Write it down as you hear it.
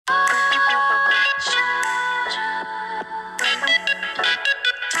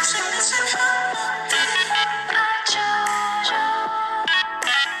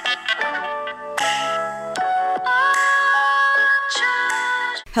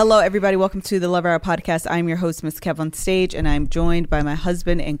Hello, everybody. Welcome to the Love Hour podcast. I'm your host, Miss Kev on stage, and I'm joined by my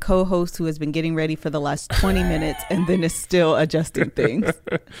husband and co-host who has been getting ready for the last 20 minutes and then is still adjusting things.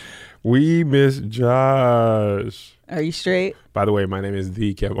 We miss Josh. Are you straight? By the way, my name is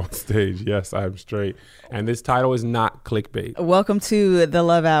The Kev on stage. Yes, I'm straight. And this title is not clickbait. Welcome to the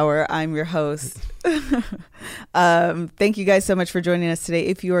Love Hour. I'm your host. Thank you guys so much for joining us today.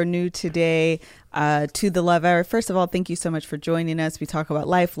 If you are new today to the Love Hour, first of all, thank you so much for joining us. We talk about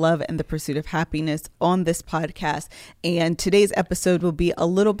life, love, and the pursuit of happiness on this podcast. And today's episode will be a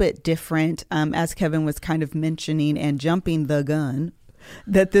little bit different, as Kevin was kind of mentioning and jumping the gun,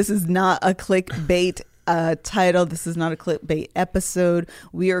 that this is not a clickbait title. This is not a clickbait episode.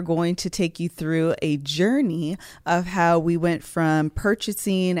 We are going to take you through a journey of how we went from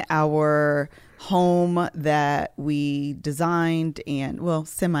purchasing our home that we designed and, well,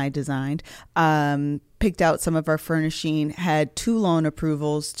 semi-designed, picked out some of our furnishing, had two loan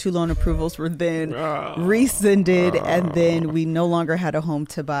approvals. Two loan approvals were then rescinded, and then we no longer had a home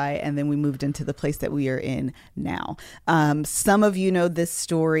to buy, and then we moved into the place that we are in now. Some of you know this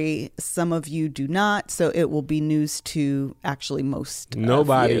story, some of you do not, so it will be news to actually most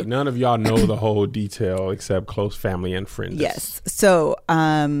Nobody, of you. none of y'all know the whole detail except close family and friends. Yes. So,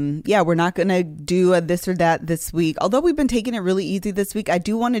 we're not going to do a this or that this week. Although we've been taking it really easy this week, I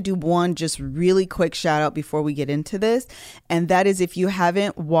do want to do one just really quick shout out before we get into this. And that is, if you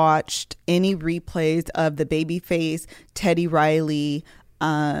haven't watched any replays of the Babyface Teddy Riley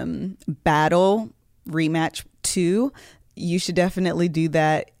battle rematch 2, you should definitely do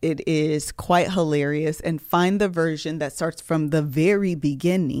that. It is quite hilarious, and find the version that starts from the very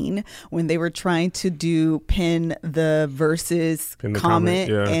beginning when they were trying to pin the versus comment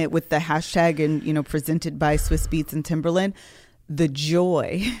yeah. and with the hashtag and, presented by Swiss Beats and Timberland. The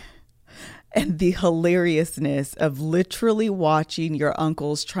joy and the hilariousness of literally watching your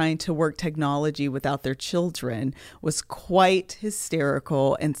uncles trying to work technology without their children was quite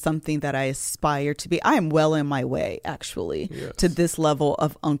hysterical, and something that I aspire to be. I am well in my way, actually, yes, to this level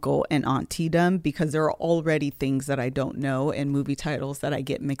of uncle and auntiedom, because there are already things that I don't know and movie titles that I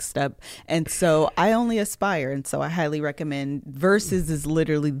get mixed up. And so I only aspire. And so I highly recommend. Versus is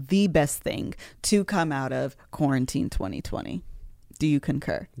literally the best thing to come out of quarantine 2020. Do you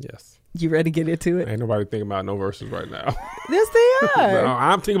concur? Yes. You ready to get into it? Ain't nobody thinking about no verses right now. Yes, they are. No,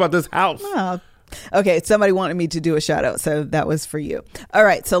 I'm thinking about this house. Oh. Okay, somebody wanted me to do a shout out, so that was for you. All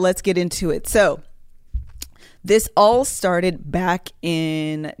right, so let's get into it. So this all started back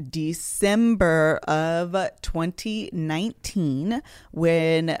in December of 2019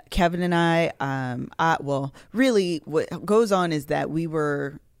 when Kevin and I, really what goes on is that we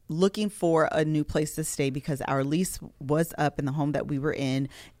were looking for a new place to stay because our lease was up in the home that we were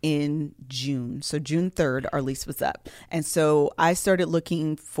in June. So June 3rd, our lease was up. And so I started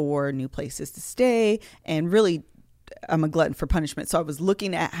looking for new places to stay, and really, I'm a glutton for punishment. So I was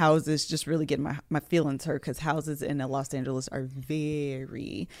looking at houses, just really getting my feelings hurt, because houses in Los Angeles are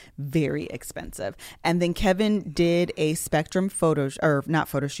very, very expensive. And then Kevin did a Spectrum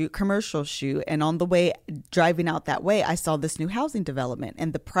commercial shoot. And on the way driving out that way, I saw this new housing development,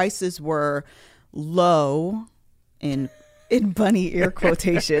 and the prices were low in bunny ear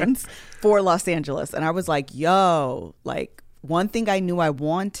quotations for Los Angeles. And I was like, one thing I knew I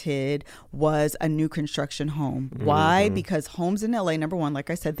wanted was a new construction home. Why? Mm-hmm. Because homes in LA, number one, like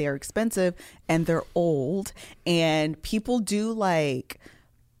I said, they are expensive and they're old, and people do like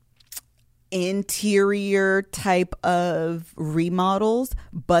interior type of remodels,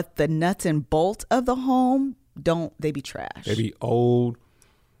 but the nuts and bolts of the home, they be trash. They be old.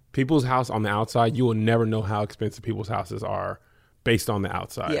 People's house on the outside, you will never know how expensive people's houses are based on the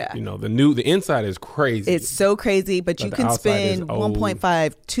outside. Yeah. The inside is crazy. It's so crazy, but you can spend $1.5,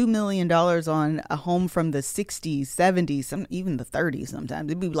 $2 million on a home from the 60s, 70s, even the 30s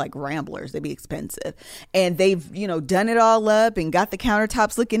sometimes. It'd be like Ramblers. They'd be expensive. And they've, done it all up and got the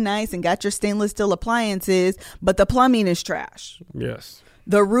countertops looking nice and got your stainless steel appliances, but the plumbing is trash. Yes.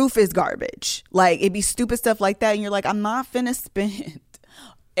 The roof is garbage. Like, it'd be stupid stuff like that. And you're like, I'm not finna spend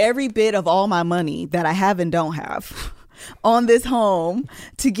every bit of all my money that I have and don't have on this home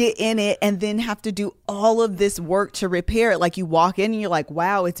to get in it and then have to do all of this work to repair it. Like, you walk in and you're like,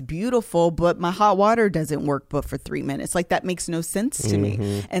 wow, it's beautiful, but my hot water doesn't work but for 3 minutes. Like, that makes no sense to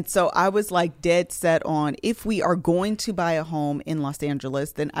me. And so I was like dead set on, if we are going to buy a home in Los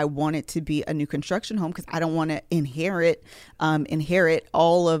Angeles, then I want it to be a new construction home, because I don't want to inherit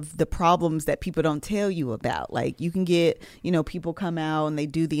all of the problems that people don't tell you about. Like, you can get, people come out and they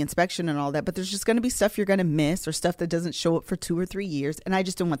do the inspection and all that, but there's just going to be stuff you're going to miss, or stuff that doesn't doesn't show up for 2 or 3 years, and I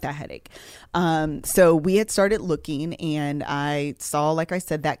just don't want that headache. So we had started looking, and I saw, like I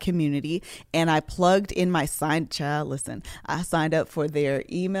said, that community, and I plugged in my I signed up for their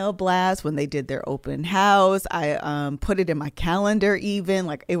email blast when they did their open house. I put it in my calendar even,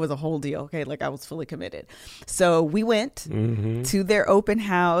 like it was a whole deal. Okay. Like I was fully committed. So we went to their open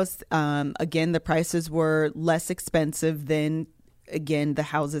house. Again, the prices were less expensive than, again, the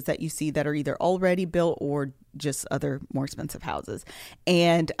houses that you see that are either already built or just other more expensive houses.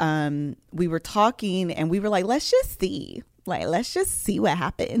 And we were talking and we were like, let's just see what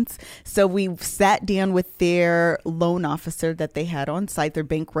happens. So we sat down with their loan officer that they had on site, their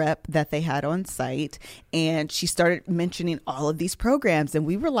bank rep that they had on site. And she started mentioning all of these programs. And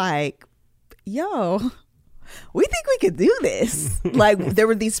we were like, yo, we think we could do this. Like there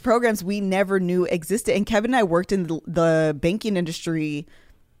were these programs we never knew existed. And Kevin and I worked in the banking industry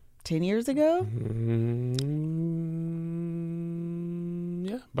 10 years ago.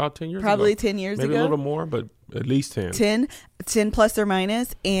 Yeah, about 10 years Probably ago. 10 years Maybe ago. a little more, but at least 10. 10 plus or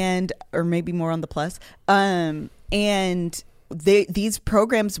minus, or maybe more on the plus. And these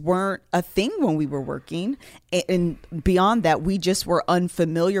programs weren't a thing when we were working. And beyond that, we just were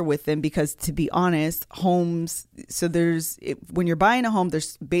unfamiliar with them because, to be honest, homes. So when you're buying a home,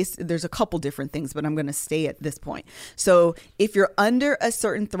 there's a couple different things, but I'm going to stay at this point. So if you're under a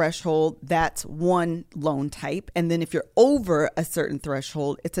certain threshold, that's one loan type. And then if you're over a certain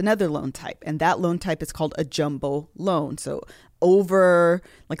threshold, it's another loan type. And that loan type is called a jumbo loan. So over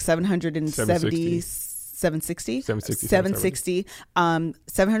like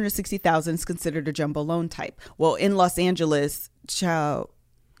 760,000 is considered a jumbo loan type. Well, in Los Angeles,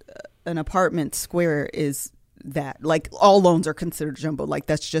 an apartment square is that. Like all loans are considered jumbo. Like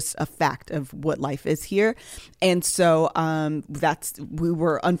that's just a fact of what life is here. And so we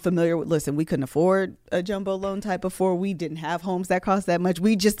were unfamiliar with. Listen, we couldn't afford a jumbo loan type before. We didn't have homes that cost that much.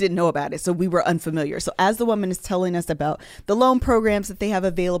 We just didn't know about it. So we were unfamiliar. So as the woman is telling us about the loan programs that they have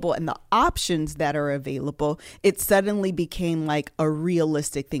available and the options that are available, it suddenly became like a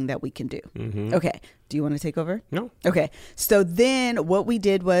realistic thing that we can do. Okay. Do you want to take over? No. Okay. So then what we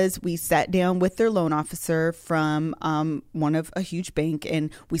did was we sat down with their loan officer from one of a huge bank, and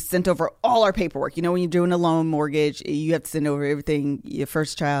we sent over all our paperwork. You know, when you're doing a loan mortgage, you have to send over everything, your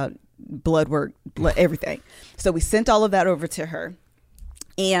first child, blood work, everything. So we sent all of that over to her.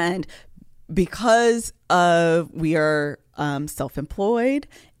 And because we are self-employed,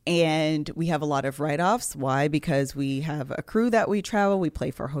 and we have a lot of write-offs. Why? Because we have a crew that we travel. We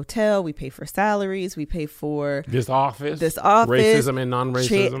pay for hotel. We pay for salaries. We pay for this office, racism and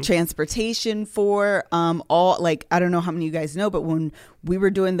non-racism, transportation for all. Like I don't know how many of you guys know, but when we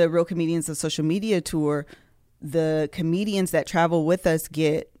were doing the Real Comedians of Social Media tour, the comedians that travel with us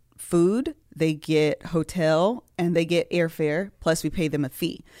get food, they get hotel, and they get airfare, plus we pay them a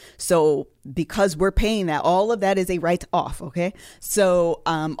fee. So because we're paying that, all of that is a write-off, okay? So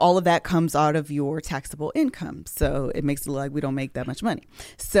all of that comes out of your taxable income. So it makes it look like we don't make that much money.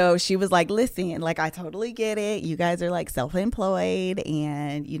 So she was like, listen, like I totally get it. You guys are like self-employed,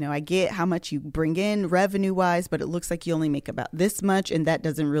 and you know, I get how much you bring in revenue-wise, but it looks like you only make about this much, and that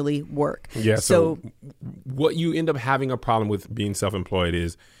doesn't really work. Yeah, so what you end up having a problem with being self-employed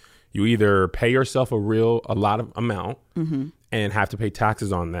is you either pay yourself a lot of amount and have to pay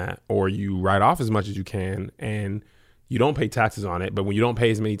taxes on that, or you write off as much as you can and you don't pay taxes on it. But when you don't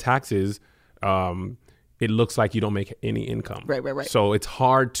pay as many taxes, it looks like you don't make any income. Right. So it's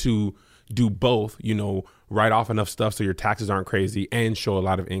hard to do both, you know, write off enough stuff so your taxes aren't crazy and show a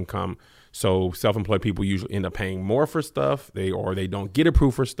lot of income. So self-employed people usually end up paying more for stuff, they don't get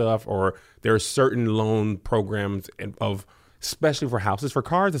approved for stuff, or there are certain loan programs especially for houses. For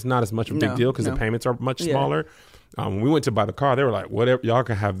cars, it's not as much of a big deal because the payments are much smaller. When we went to buy the car, they were like, whatever, y'all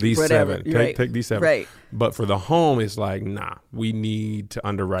can have these seven. Take these seven. Right. But for the home, it's like, nah, we need to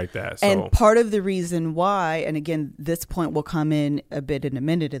underwrite that. So. And part of the reason why, and again, this point will come in a bit in a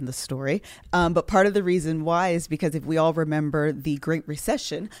minute in the story, but part of the reason why is because if we all remember the Great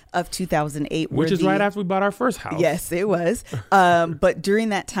Recession of 2008. Which is right after we bought our first house. Yes, it was. But during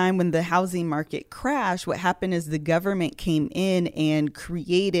that time when the housing market crashed, what happened is the government came in and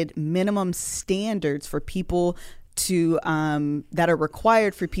created minimum standards for people to that are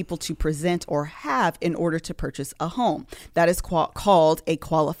required for people to present or have in order to purchase a home. That is called a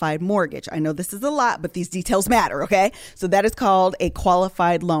qualified mortgage. I know this is a lot, but these details matter, okay? So that is called a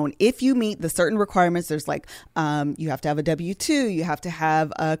qualified loan. If you meet the certain requirements, there's like you have to have a W-2, you have to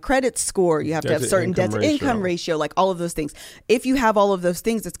have a credit score, you have to have certain debt to income ratio, like all of those things. If you have all of those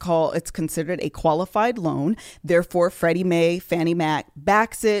things, it's considered a qualified loan. Therefore, Freddie Mae, Fannie Mac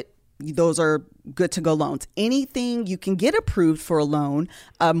backs it. Those are good to go loans. Anything you can get approved for a loan,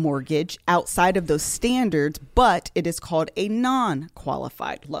 a mortgage outside of those standards, but it is called a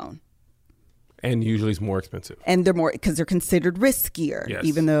non-qualified loan. And usually it's more expensive. And they're more because they're considered riskier, Yes.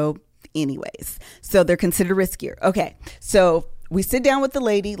 even though anyways. So they're considered riskier. Okay. So we sit down with the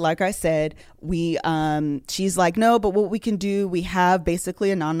lady, like I said, she's like, no, but what we can do, we have basically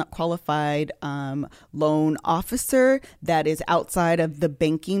a non-qualified loan officer that is outside of the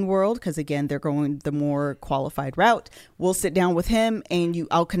banking world. Because again, they're going the more qualified route. We'll sit down with him and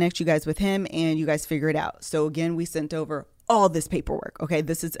I'll connect you guys with him and you guys figure it out. So again, we sent over all this paperwork. Okay.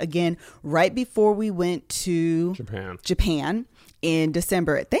 This is again, right before we went to Japan in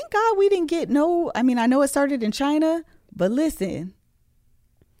December. Thank God we didn't get I know it started in China. But listen,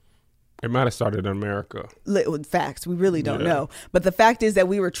 it might have started in America. Facts, we really don't know. But the fact is that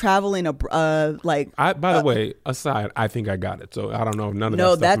we were traveling by the way, aside, I think I got it. So I don't know if none of that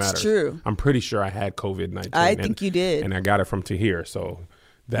stuff that's matters. True. I'm pretty sure I had COVID-19. I think you did. And I got it from Tahir. So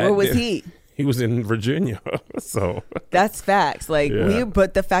where was he? He was in Virginia. So that's facts.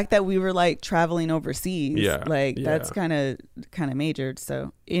 But the fact that we were like traveling overseas, that's kind of major.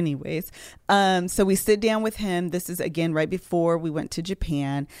 So anyways, so we sit down with him. This is again right before we went to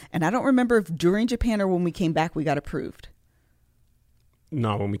Japan. And I don't remember if during Japan or when we came back, we got approved.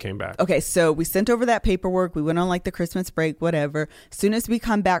 No, when we came back. Okay, so we sent over that paperwork. We went on like the Christmas break, whatever. As soon as we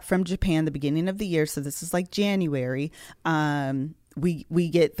come back from Japan, the beginning of the year, so this is like January, we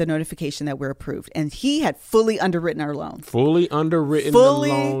get the notification that we're approved. And he had fully underwritten our loan. The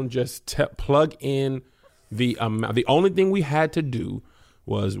loan, just plug in the amount. The only thing we had to do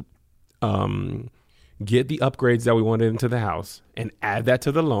was get the upgrades that we wanted into the house and add that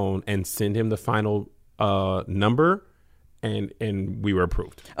to the loan and send him the final number. And we were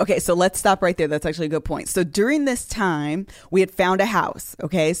approved. Okay, so let's stop right there. That's actually a good point. So during this time, we had found a house.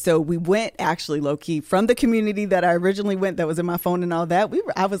 Okay, so we went actually low key from the community that I originally went, that was in my phone and all that.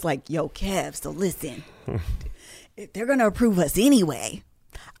 I was like, yo, Kev, so listen, if they're going to approve us anyway,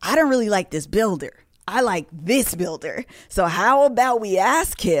 I don't really like this builder. I like this builder. So how about we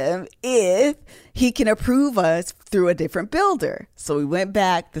ask him if he can approve us through a different builder? So we went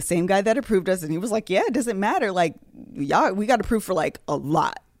back, the same guy that approved us, and he was like, yeah, it doesn't matter. Like, y'all, we got approved for like a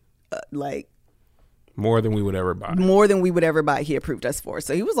lot. More than we would ever buy. He approved us for.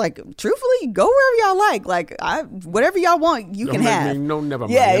 So he was like, truthfully, go wherever y'all like. Like, whatever y'all want, you can have. Never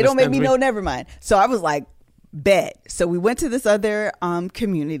mind. Yeah, it don't make me no never mind. So I was like, bet. So we went to this other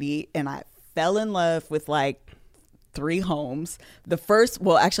community, and I fell in love with like 3 homes. The first,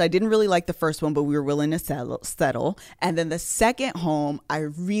 well, actually, I didn't really like the first one, but we were willing to settle. And then the second home, I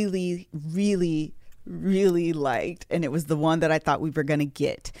really, really, really liked, and it was the one that I thought we were going to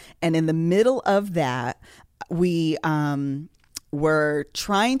get. And in the middle of that, we were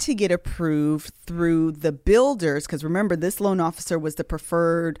trying to get approved through the builders, because remember, this loan officer was the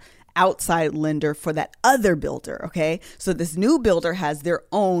preferred outside lender for that other builder. Okay, so this new builder has their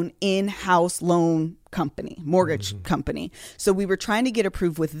own in-house loan company, mortgage company. So we were trying to get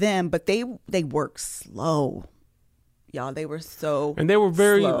approved with them, but they work slow. Y'all, they were so and they were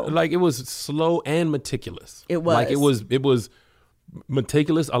very slow. Like, it was slow and meticulous. It was like it was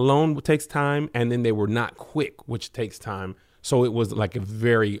meticulous. A loan takes time, and then they were not quick, which takes time. So it was like a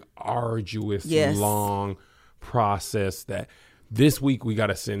very arduous, long process that this week we got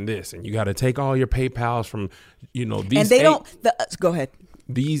to send this, and you got to take all your PayPals from, these. And they go ahead.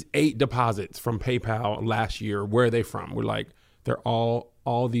 These 8 deposits from PayPal last year. Where are they from? We're like, they're all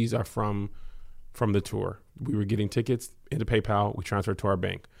these are from the tour. We were getting tickets into PayPal. We transferred to our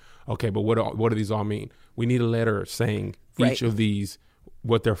bank. Okay, but what do these all mean? We need a letter saying each of these,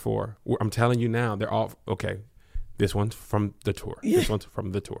 what they're for. I'm telling you now, they're all okay. This one's from the tour. Yeah. This one's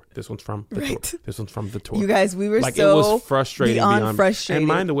from the tour. This one's from the tour. This one's from the tour. You guys, we were like, so it was frustrating beyond frustrating. And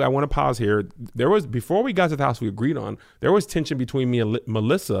mind the way, I want to pause here. There was, before we got to the house we agreed on, there was tension between me and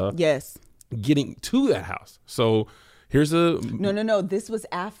Melissa. Yes. Getting to that house. So here's No. This was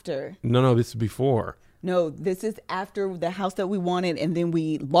after. No, this is before. No, this is after the house that we wanted, and then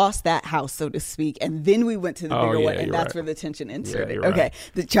we lost that house, so to speak, and then we went to the bigger one, and that's where the tension inserted. Yeah, okay,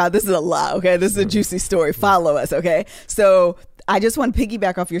 child, this is a lot. Okay, this is a juicy story. Follow us. Okay, so I just want to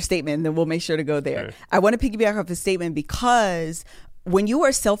piggyback off your statement, and then we'll make sure to go there. Okay. I want to piggyback off the statement because when you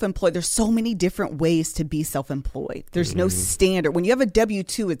are self-employed, there's so many different ways to be self-employed. There's no standard. When you have a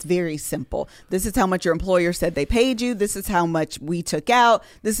W-2, it's very simple. This is how much your employer said they paid you. This is how much we took out.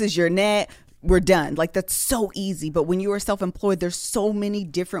 This is your net. We're done. Like, that's so easy. But when you are self-employed, there's so many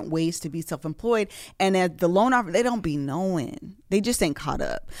different ways to be self-employed. And at the loan officer, they don't be knowing. They just ain't caught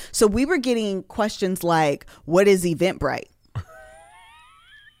up. So we were getting questions like, what is Eventbrite?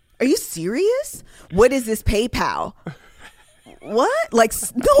 Are you serious? What is this PayPal? What? Like,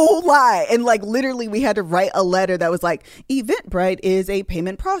 no lie. And like, literally, we had to write a letter that was like, Eventbrite is a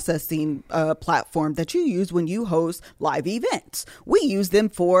payment processing platform that you use when you host live events. We use them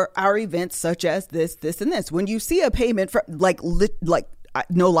for our events such as this, and this. When you see a payment for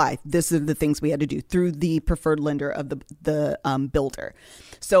no lie, this is the things we had to do through the preferred lender of the builder.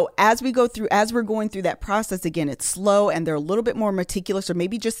 So as we're going through that process, again, it's slow and they're a little bit more meticulous, or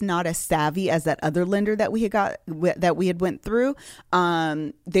maybe just not as savvy as that other lender that we had went through.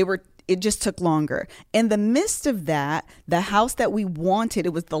 It just took longer. In the midst of that, the house that we wanted,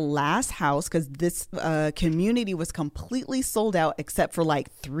 it was the last house because this community was completely sold out except for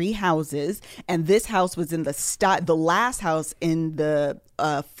like 3 houses. And this house was in the last house in the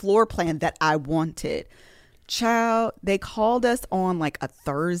floor plan that I wanted. Child, they called us on like a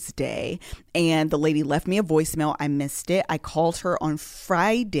Thursday and the lady left me a voicemail. I missed it. I called her on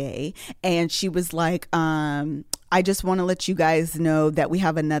Friday and she was like, I just want to let you guys know that we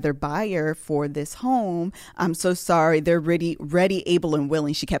have another buyer for this home. I'm so sorry. They're ready, able, and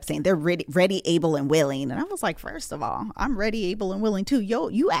willing. She kept saying they're ready, able, and willing. And I was like, first of all, I'm ready, able, and willing too. Yo,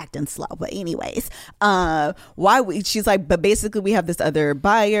 you acting slow. But anyways, she's like, but basically we have this other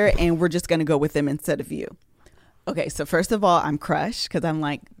buyer and we're just going to go with them instead of you. Okay, so first of all, I'm crushed because I'm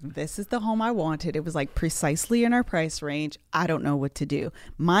like, this is the home I wanted. It was like precisely in our price range. I don't know what to do.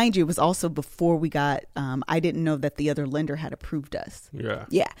 Mind you, it was also before we got, I didn't know that the other lender had approved us.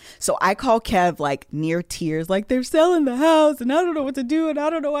 Yeah. So I call Kev like near tears, like they're selling the house and I don't know what to do and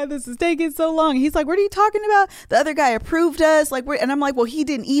I don't know why this is taking so long. He's like, what are you talking about? The other guy approved us. And I'm like, well, he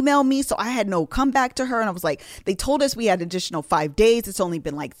didn't email me. So I had no comeback to her. And I was like, they told us we had additional 5 days. It's only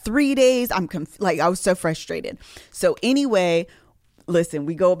been like 3 days. I was so frustrated. So anyway, listen,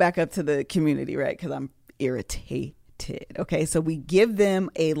 we go back up to the community, right? Because I'm irritated. Okay, so we give them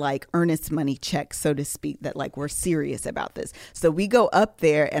a like earnest money check, so to speak, that like we're serious about this. So we go up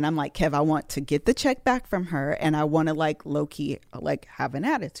there and I'm like, Kev, I want to get the check back from her and I want to like low key like have an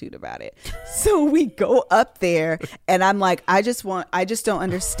attitude about it. So we go up there and I'm like, I just don't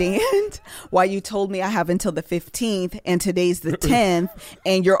understand why you told me I have until the 15th and today's the 10th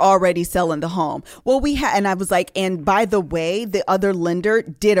and you're already selling the home. Well, and I was like, and by the way, the other lender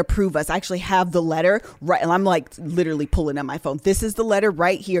did approve us. I actually have the letter right. And I'm like literally pulling up my phone. This is the letter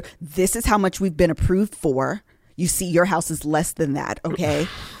right here. This is how much we've been approved for. You see, your house is less than that. Okay.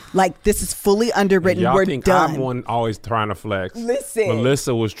 Like this is fully underwritten. Y'all We're think done. I'm one always trying to flex. Listen,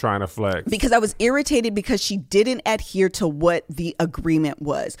 Melissa was trying to flex because I was irritated because she didn't adhere to what the agreement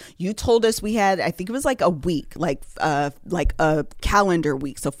was. You told us we had, I think it was like a week, like a calendar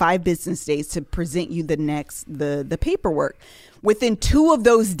week. So 5 business days to present you the paperwork. Within 2 of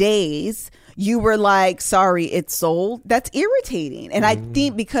those days, you were like, sorry, it's sold. That's irritating. And I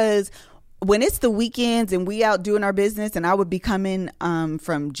think because when it's the weekends and we out doing our business and I would be coming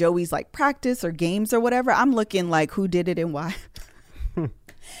from Joey's like practice or games or whatever, I'm looking like who did it and why.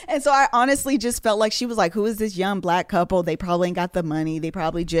 And so I honestly just felt like she was like, who is this young black couple? They probably ain't got the money. They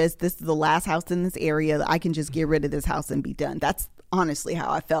probably this is the last house in this area. I can just get rid of this house and be done. That's honestly how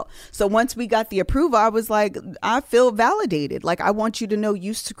I felt. So once we got the approval, I was like, I feel validated. Like, I want you to know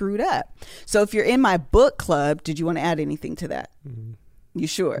you screwed up. So if you're in my book club, did you want to add anything to that? Mm-hmm. You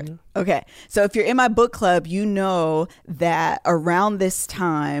sure? Yeah. Okay. So if you're in my book club, you know that around this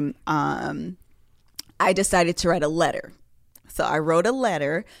time, I decided to write a letter. So I wrote a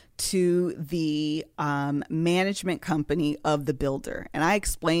letter to the management company of the builder. And I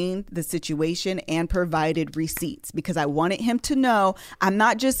explained the situation and provided receipts because I wanted him to know I'm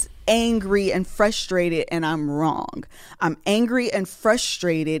not just angry and frustrated and I'm wrong. I'm angry and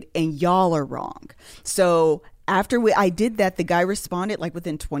frustrated and y'all are wrong. So after I did that, the guy responded like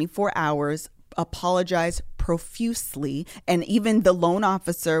within 24 hours, apologized profusely, and even the loan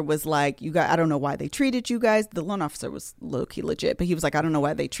officer was like, you guys, I don't know why they treated you guys. The loan officer was low-key legit, but he was like, I don't know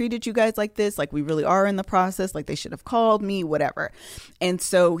why they treated you guys like this. Like, we really are in the process. Like, they should have called me, whatever. And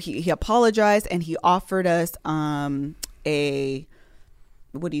so he apologized and he offered us a,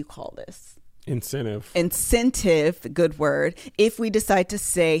 what do you call this? Incentive, good word. If we decide to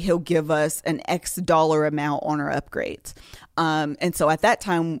say he'll give us an X dollar amount on our upgrades. And so at that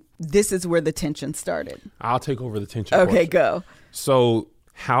time, this is where the tension started. I'll take over the tension. Okay, go. So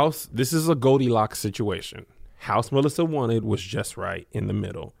this is a Goldilocks situation. House Melissa wanted was just right in the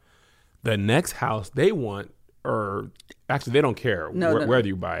middle. The next house they want, or actually they don't care whether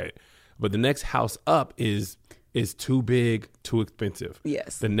you buy it, but the next house up is too big, too expensive.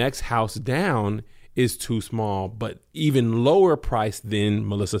 Yes. The next house down is too small, but even lower price than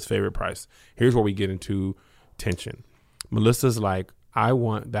Melissa's favorite price. Here's where we get into tension. Melissa's like, I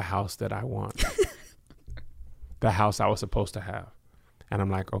want the house that I want. The house I was supposed to have. And I'm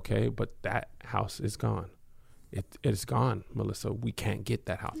like, okay, but that house is gone. It's gone, Melissa. We can't get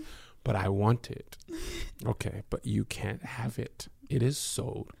that house. But I want it. Okay, but you can't have it. It is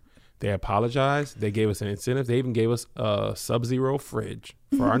sold. They apologized. They gave us an incentive. They even gave us a Sub-Zero fridge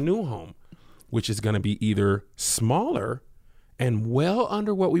for our new home, which is going to be either smaller and well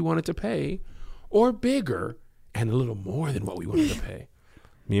under what we wanted to pay, or bigger and a little more than what we wanted to pay.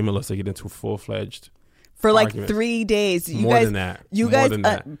 Me and Melissa get into a full-fledged for like argument. 3 days. You More guys, than that. You More guys, than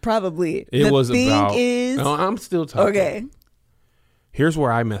that. probably. It the was thing about. is, No, I'm still talking. okay. Here's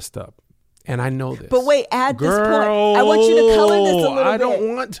where I messed up. And I know this. But wait, at Girl, this point, I want you to color this a little bit. I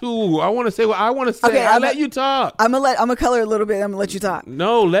don't want to. I want to say what I want to say. Okay, I let you talk. I'm gonna color a little bit. I'm gonna let you talk.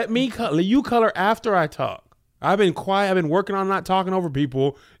 No, let me color. You color after I talk. I've been quiet. I've been working on not talking over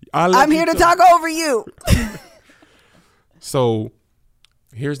people. I'm here to talk over you. So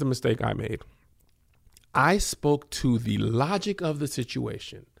here's the mistake I made. I spoke to the logic of the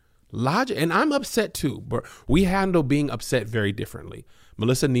situation. Logic, and I'm upset too, but we handle being upset very differently.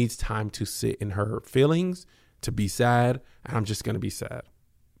 Melissa needs time to sit in her feelings, to be sad, and I'm just going to be sad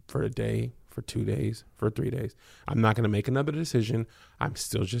for a day, for 2 days, for 3 days. I'm not going to make another decision. I'm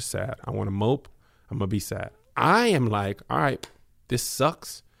still just sad. I want to mope. I'm going to be sad. I am like, all right, this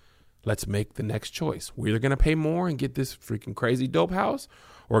sucks. Let's make the next choice. We're either going to pay more and get this freaking crazy dope house,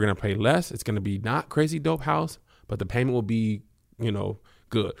 or we're going to pay less. It's going to be not crazy dope house, but the payment will be,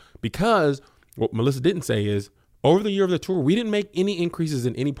 good. Because what Melissa didn't say is, over the year of the tour, we didn't make any increases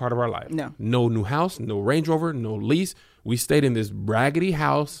in any part of our life. No new house, no Range Rover, no lease. We stayed in this raggedy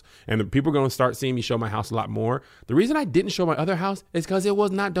house, and the people are going to start seeing me show my house a lot more. The reason I didn't show my other house is because it was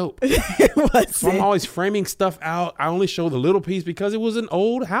not dope. So I'm always framing stuff out. I only show the little piece because it was an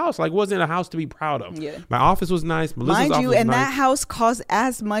old house. Like, it wasn't a house to be proud of. Yeah. My office was nice. Melissa's Mind office you, was and nice. that house cost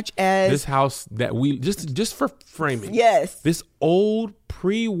as much as This house that we, just for framing. Yes. This old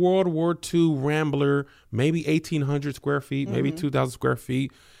pre-World War II Rambler, maybe 1,800 square feet, maybe 2,000 square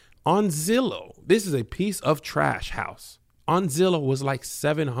feet. On Zillow, this is a piece of trash house. On Zillow was like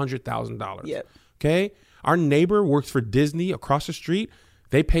 $700,000. Yep. Okay. Our neighbor works for Disney across the street.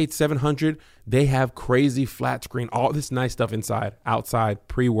 They paid $700,000. They have crazy flat screen, all this nice stuff inside, outside,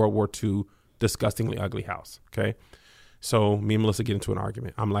 pre-World War II, disgustingly ugly house. Okay. So me and Melissa get into an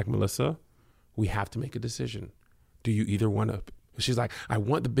argument. I'm like, Melissa, we have to make a decision. Do you either want to? She's like, I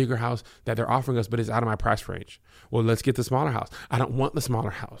want the bigger house that they're offering us, but it's out of my price range. Well, let's get the smaller house. I don't want the smaller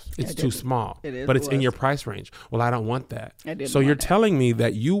house. It's too small. It is, but it's in your price range. Well, I don't want that. So you're telling me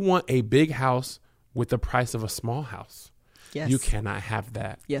that you want a big house with the price of a small house. Yes. You cannot have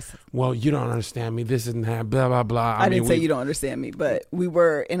that. Yes. Well, you don't understand me. This and that, blah, blah, blah. I didn't say you don't understand me, but we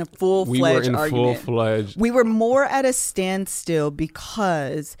were in a full-fledged argument. We were more at a standstill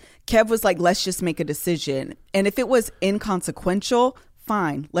because Kev was like, let's just make a decision. And if it was inconsequential,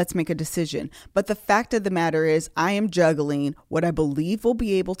 fine, let's make a decision. But the fact of the matter is, I am juggling what I believe we'll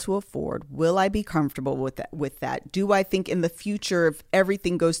be able to afford. Will I be comfortable with that? Do I think in the future, if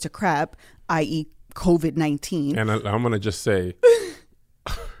everything goes to crap, i.e. COVID-19. And I'm going to just say,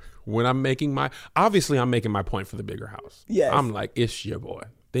 when I'm making my point for the bigger house. Yes. I'm like, it's your boy.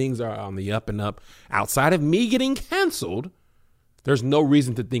 Things are on the up and up. Outside of me getting canceled, there's no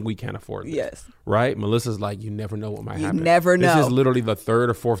reason to think we can't afford this. Yes. Right? Melissa's like, you never know what might happen. You never know. This is literally the third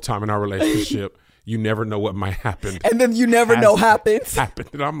or fourth time in our relationship. You never know what might happen. And then you never know happens.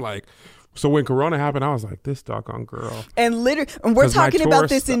 And I'm like, so when Corona happened, I was like, this doggone girl. And we're talking about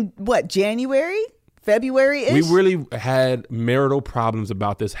this in what, January? February-ish? We really had marital problems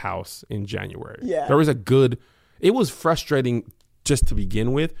about this house in January. Yeah. There was it was frustrating just to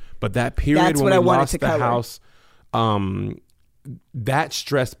begin with, but that period when we lost the house, that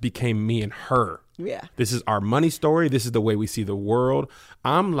stress became me and her. Yeah. This is our money story. This is the way we see the world.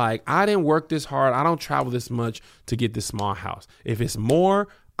 I'm like, I didn't work this hard. I don't travel this much to get this small house. If it's more,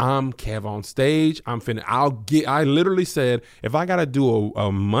 I'm Kev on stage. I literally said, if I got to do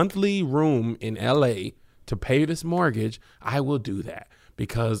a monthly room in LA to pay this mortgage, I will do that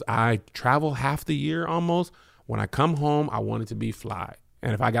because I travel half the year almost. When I come home, I want it to be fly.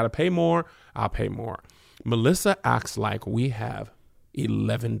 And if I got to pay more, I'll pay more. Melissa acts like we have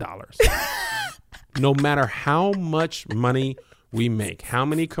 $11. No matter how much money we make, how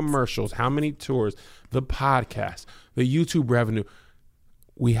many commercials, how many tours, the podcast, the YouTube revenue,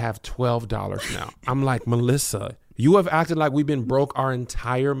 we have $12 now. I'm like, Melissa, you have acted like we've been broke our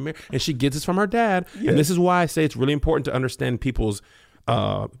entire marriage. And she gets this from her dad. Yes. And this is why I say it's really important to understand people's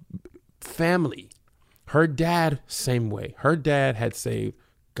family. Her dad, same way. Her dad had saved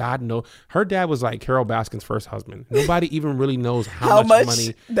God knows. Her dad was like Carol Baskin's first husband. Nobody even really knows how much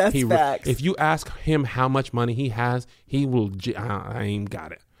money. That's facts. If you ask him how much money he has, he will, I ain't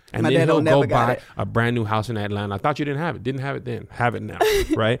got it. And My then dad he'll never go got buy it. a brand new house in Atlanta. I thought you didn't have it. Didn't have it then. Have it now.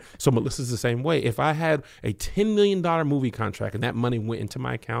 Right? So Melissa's the same way. If I had a $10 million movie contract and that money went into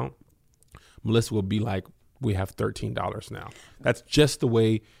my account, Melissa will be like, we have $13 now. That's just the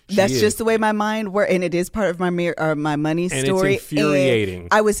way she That's is. just the way my mind works, and it is part of my my money And story. it's infuriating. And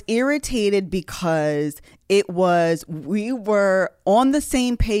I was irritated because we were on the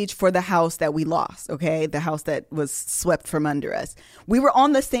same page for the house that we lost. Okay, the house that was swept from under us. We were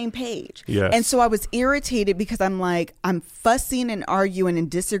on the same page. Yes. And so I was irritated because I'm fussing and arguing and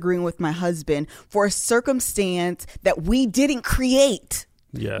disagreeing with my husband for a circumstance that we didn't create.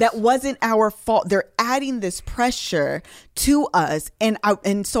 Yes. That wasn't our fault. They're adding this pressure to us.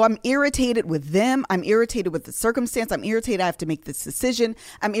 And so I'm irritated with them. I'm irritated with the circumstance. I'm irritated I have to make this decision.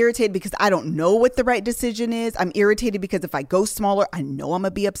 I'm irritated because I don't know what the right decision is. I'm irritated because if I go smaller, I know I'm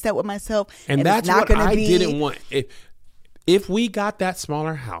going to be upset with myself. And that's what I didn't want. If we got that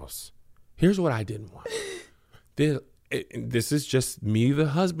smaller house, here's what I didn't want. This is just me, the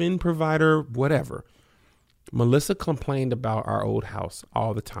husband, provider, whatever. Melissa complained about our old house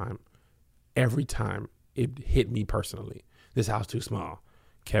all the time. Every time it hit me personally. This house too small.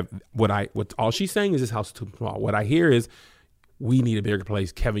 What all she's saying is this house is too small. What I hear is we need a bigger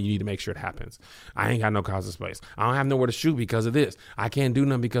place. Kevin, you need to make sure it happens. I ain't got no closet space. I don't have nowhere to shoot because of this. I can't do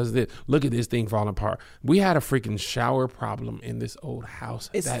nothing because of this. Look at this thing falling apart. We had a freaking shower problem in this old house.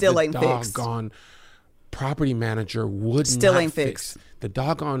 It still ain't fixed. Doggone property manager would still not ain't fix. fixed. The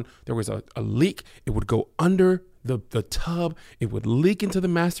doggone, there was a leak. It would go under the tub. It would leak into the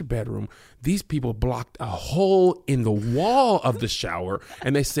master bedroom. These people blocked a hole in the wall of the shower,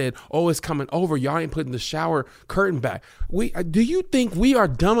 and they said, "Oh, it's coming over. Y'all ain't putting the shower curtain back." Do you think we are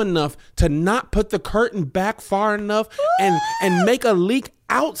dumb enough to not put the curtain back far enough and make a leak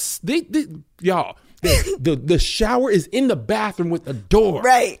out? Y'all. The shower is in the bathroom with the door.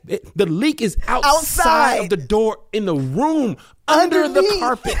 Right. The leak is outside of the door in the room under the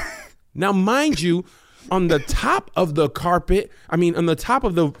carpet. Now, mind you, on the top of the carpet, on the top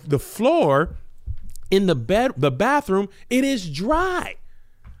of the floor in the bathroom, it is dry.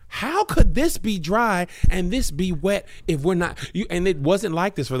 How could this be dry and this be wet if we're not? And it wasn't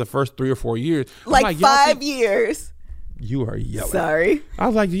like this for the first 3 or 4 years. Like 5 years. You are yelling. Sorry. I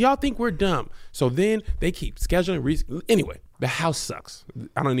was like, do y'all think we're dumb? So then they keep scheduling. Anyway, the house sucks.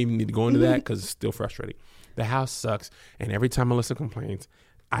 I don't even need to go into that because it's still frustrating. The house sucks. And every time Melissa complains,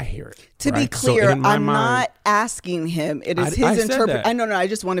 I hear it. To be clear, I'm not asking him. It is his interpretation. No, I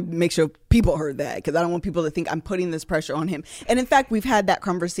just want to make sure people heard that because I don't want people to think I'm putting this pressure on him. And in fact, we've had that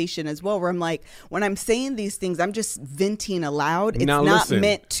conversation as well where I'm like, when I'm saying these things, I'm just venting aloud. It's not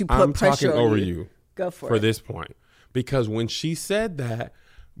meant to put pressure on you. Go for it. For this point. Because when she said that,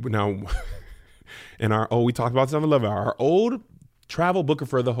 now, we talked about this on the level, our old travel booker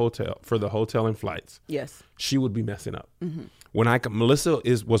for the hotel and flights. Yes. She would be messing up. Mm-hmm. Melissa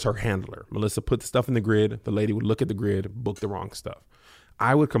was her handler. Melissa put the stuff in the grid. The lady would look at the grid, book the wrong stuff.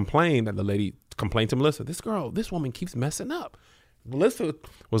 I would complain that the lady complained to Melissa, this woman keeps messing up. Melissa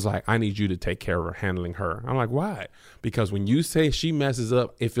was like, I need you to take care of her, handling her. I'm like, why? Because when you say she messes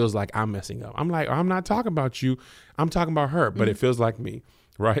up, it feels like I'm messing up. I'm like, I'm not talking about you. I'm talking about her, but it feels like me,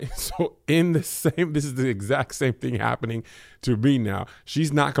 right? So this is the exact same thing happening to me now.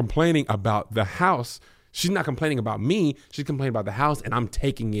 She's not complaining about the house. She's not complaining about me. She's complaining about the house, and I'm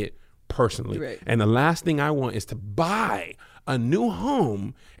taking it personally. Right. And the last thing I want is to buy a new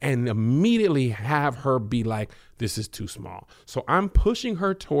home and immediately have her be like, this is too small. So I'm pushing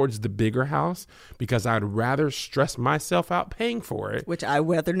her towards the bigger house because I'd rather stress myself out paying for it. Which I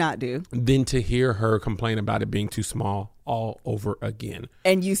would rather not do. Than to hear her complain about it being too small all over again.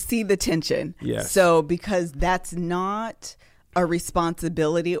 And you see the tension. Yes. So because that's not a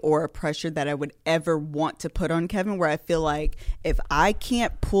responsibility or a pressure that I would ever want to put on Kevin, where I feel like if I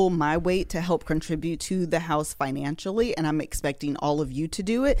can't pull my weight to help contribute to the house financially, and I'm expecting all of you to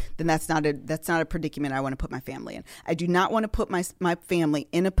do it, then that's not a predicament I want to put my family in. I do not want to put my family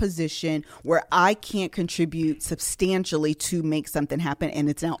in a position where I can't contribute substantially to make something happen, and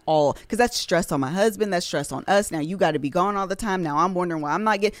it's now all because that's stress on my husband, that's stress on us. Now you got to be gone all the time. Now I'm wondering why I'm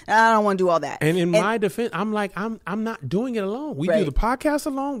not getting. I don't want to do all that. And in my defense, I'm like, I'm not doing it alone. We do the podcast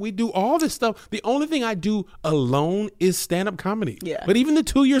alone. We do all this stuff. The only thing I do alone is stand-up comedy. Yeah. But even the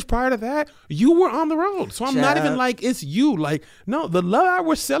 2 years prior to that, you were on the road. So I'm not even like, it's you. Like, no, the Love Hour,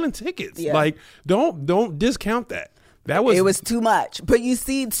 we're selling tickets. Yeah. Like, don't discount that. It was too much. But you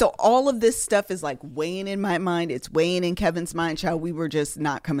see, so all of this stuff is like weighing in my mind. It's weighing in Kevin's mind, child. We were just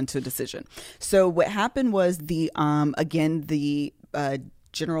not coming to a decision. So what happened was the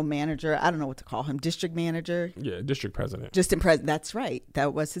general manager, I don't know what to call him, district manager. Yeah, district president. That's right.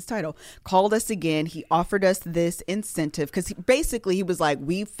 That was his title. Called us again. He offered us this incentive because he was like,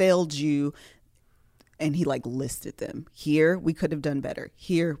 we failed you. And he like listed them. Here we could have done better.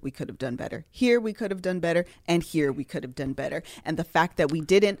 Here we could have done better. Here we could have done better. And here we could have done better. And the fact that we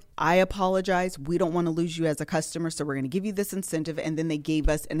didn't, I apologize. We don't want to lose you as a customer. So we're going to give you this incentive. And then they gave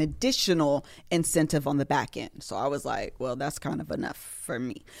us an additional incentive on the back end. So I was like, well, that's kind of enough for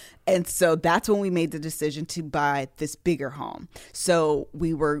me. And so that's when we made the decision to buy this bigger home. So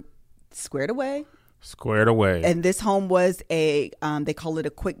we were squared away. And this home was they call it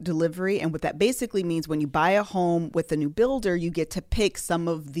a quick delivery. And what that basically means, when you buy a home with a new builder, you get to pick some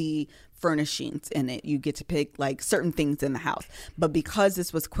of the furnishings in it. You get to pick like certain things in the house. But because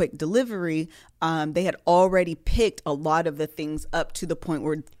this was quick delivery, they had already picked a lot of the things up to the point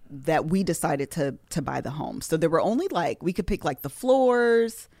where that we decided to buy the home. So there were only we could pick like the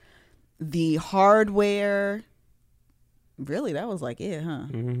floors, the hardware. Really, that was like it, huh?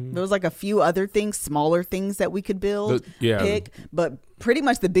 Mm-hmm. There was like a few other things, smaller things that we could pick. But pretty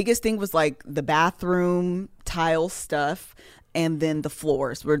much the biggest thing was like the bathroom tile stuff. And then the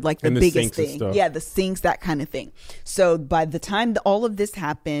floors were like the biggest thing. Yeah, the sinks, that kind of thing. So by the time all of this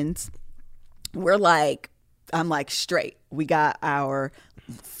happens, I'm like straight. We got our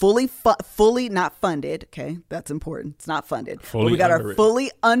fully not funded. Okay, that's important. It's not funded. But we got our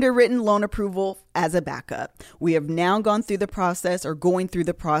fully underwritten loan approval as a backup. We have now gone through the process or going through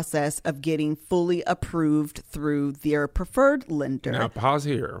the process of getting fully approved through their preferred lender. Now pause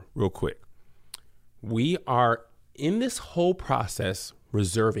here real quick. We are in this whole process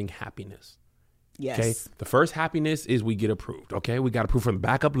reserving happiness. Yes. Okay. The first happiness is we get approved. Okay. We got approved from the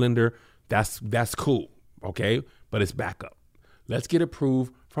backup lender. That's cool. Okay. But it's backup. Let's get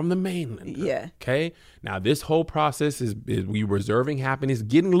approved from the main lender. Yeah. Okay. Now this whole process is we reserving happiness,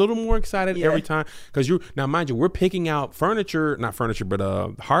 getting a little more excited every time. Because now mind you, we're picking out not furniture,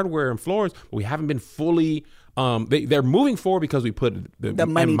 but hardware and floors. But we haven't been fully. They're moving forward because we put the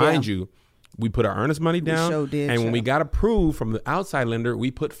money. And mind you, we put our earnest money down. We sure did. And when we got approved from the outside lender,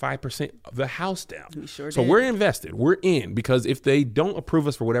 we put 5% of the house down. We sure so did. We're invested. We're in, because if they don't approve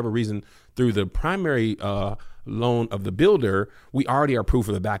us for whatever reason through the primary loan of the builder, we already are approved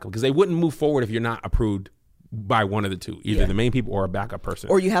for the backup, because they wouldn't move forward if you're not approved by one of the two, either the main people or a backup person.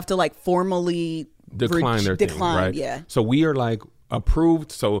 Or you have to like formally decline their thing, right? Yeah. So we are like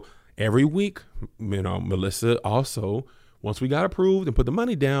approved. So every week, Melissa also, once we got approved and put the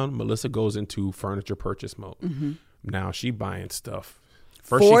money down, Melissa goes into furniture purchase mode. Mm-hmm. Now she buying stuff.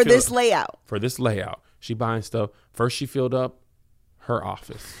 For this layout. She buying stuff. First she filled up her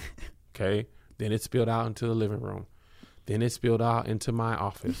office. Okay. Then it spilled out into the living room. Then it spilled out into my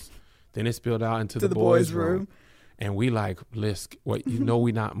office. Then it spilled out into the boys' room. And we like,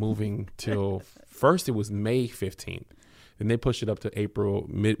 we're not moving till, first it was May 15th. Then they pushed it up to April,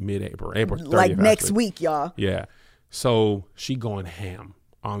 mid-April, April 30th. Like next week, y'all. Yeah. So she going ham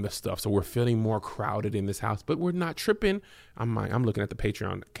on the stuff. So we're feeling more crowded in this house, but we're not tripping. I'm looking at the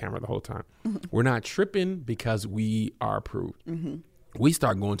Patreon camera the whole time. Mm-hmm. We're not tripping because we are approved. Mm-hmm. We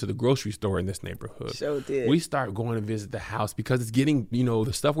start going to the grocery store in this neighborhood. So did. We start going to visit the house because it's getting,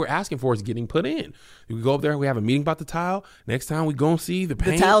 the stuff we're asking for is getting put in. We go up there, we have a meeting about the tile. Next time we go and see the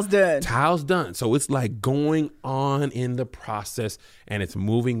paint. The tile's done. So it's like going on in the process, and it's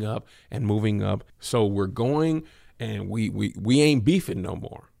moving up and moving up. So we're going, and we ain't beefing no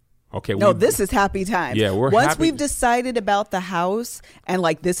more. Okay. No, this is happy times. Yeah, once we've decided about the house and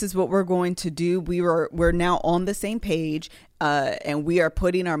like this is what we're going to do, we're now on the same page, and we are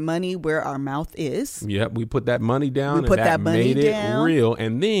putting our money where our mouth is. Yep, we put that money down. That made it real.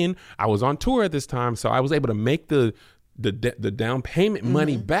 And then I was on tour at this time, so I was able to make the down payment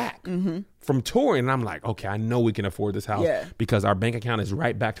money back from touring. And I'm like, okay, I know we can afford this house because our bank account is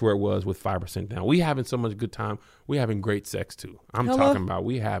right back to where it was with 5% down. We having so much good time. We having great sex too. I'm talking about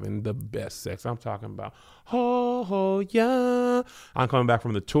we having the best sex. I'm talking about, oh yeah. I'm coming back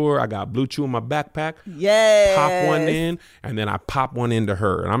from the tour. I got Blue Chew in my backpack. Yeah. Pop one in, and then I pop one into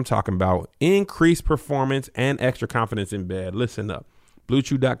her. And I'm talking about increased performance and extra confidence in bed. Listen up.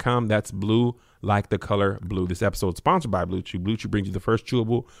 BlueChew.com. That's blue like the color blue. This episode is sponsored by Blue Chew. Blue Chew brings you the first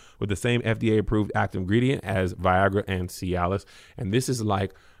chewable with the same FDA-approved active ingredient as Viagra and Cialis. And this is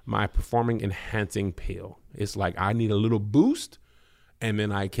like my performing enhancing pill. It's like I need a little boost, and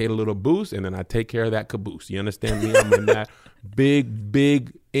then I get a little boost, and then I take care of that caboose. You understand me? I'm in that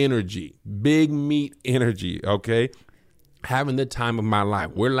big energy, big meat energy, okay? having the time of my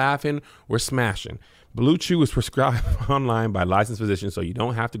life. We're laughing, we're smashing. Blue Chew is prescribed online by licensed physicians, so you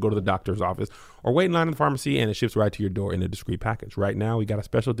don't have to go to the doctor's office or wait in line in the pharmacy, and it ships right to your door in a discreet package. Right now, we got a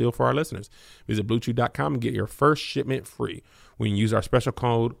special deal for our listeners. Visit BlueChew.com and get your first shipment free. When you use our special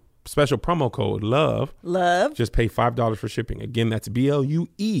promo code LOVE, just pay $5 for shipping. Again, that's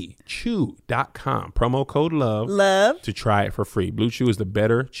BLUE chew.com. Promo code LOVE to try it for free. Blue Chew is the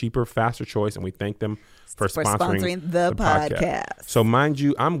better, cheaper, faster choice, and we thank them for sponsoring the podcast. So mind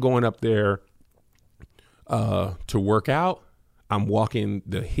you, I'm going up there to work out. I'm walking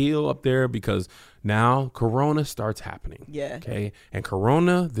the hill up there because now Corona starts happening. Yeah. Okay. And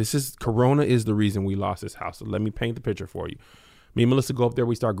Corona is the reason we lost this house. So let me paint the picture for you. Me and Melissa go up there.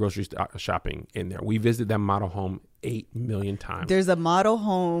 We start grocery shopping in there. We visit that model home 8 million times. There's a model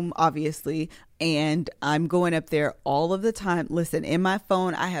home, obviously, and I'm going up there all of the time. Listen, in my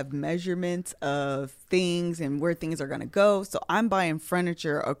phone, I have measurements of things and where things are going to go. So I'm buying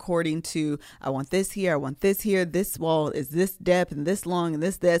furniture according to, I want this here, I want this here. This wall is this depth and this long and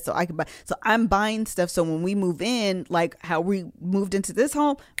this. So I can buy. So I'm buying stuff. So when we move in, like how we moved into this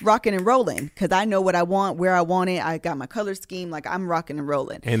home, rocking and rolling, because I know what I want, where I want it. I got my color scheme. Like I'm rocking and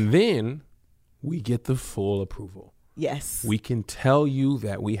rolling. And then we get the full approval. Yes. We can tell you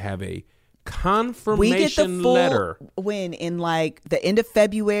that we have a confirmation letter. When in like the end of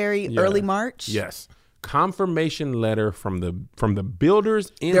February, early March. Yes. Confirmation letter from the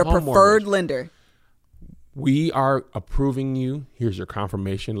builders in their home preferred mortgage. lender. We are approving you. Here's your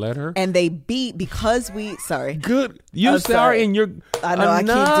confirmation letter. And they beat because we Good. You sorry and you're I know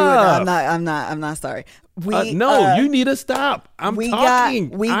enough. I can't do it. I'm not sorry. You need to stop. I am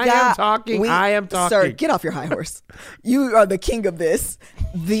talking. I am talking. Sir, get off your high horse. You are the king of this.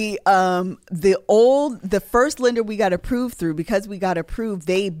 The first lender we got approved through, because we got approved,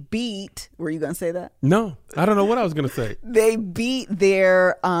 they beat. Were you going to say that? No, I don't know what I was going to say. They beat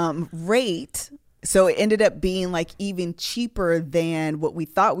their rate. So it ended up being like even cheaper than what we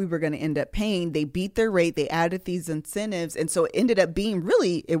thought we were going to end up paying. They beat their rate. They added these incentives. And so it ended up being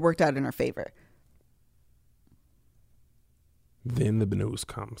it worked out in our favor. Then the news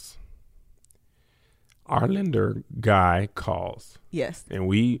comes. Our lender guy calls. Yes.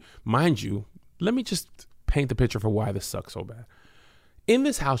 And mind you, let me just paint the picture for why this sucks so bad. In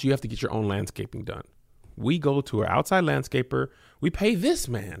this house, you have to get your own landscaping done. We go to an outside landscaper. We pay this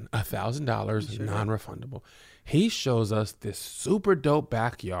man $1,000 non-refundable. He shows us this super dope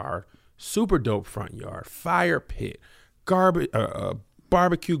backyard, super dope front yard, fire pit,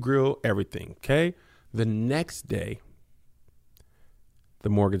 barbecue grill, everything. Okay. The next day, the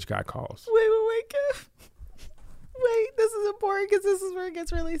mortgage guy calls. Wait, Kev. Wait, this is important because this is where it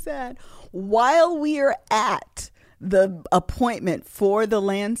gets really sad. While we are at the appointment for the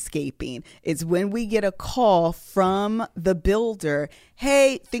landscaping is when we get a call from the builder.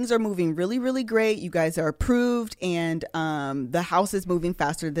 Hey, things are moving really, really great. You guys are approved and the house is moving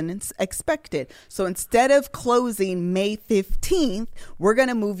faster than expected. So instead of closing May 15th, we're going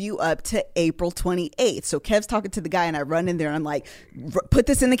to move you up to April 28th. So Kev's talking to the guy and I run in there and I'm like, put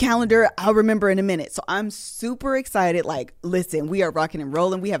this in the calendar. I'll remember in a minute. So I'm super excited. Like, listen, we are rocking and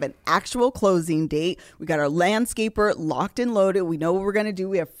rolling. We have an actual closing date. We got our landscaper locked and loaded. We know what we're going to do.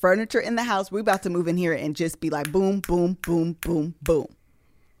 We have furniture in the house. We're about to move in here and just be like, boom, boom, boom, boom, boom.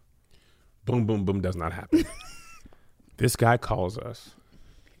 Boom, boom, boom does not happen. This guy calls us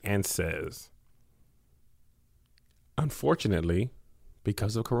and says, unfortunately,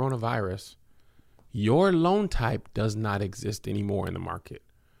 because of coronavirus, your loan type does not exist anymore in the market.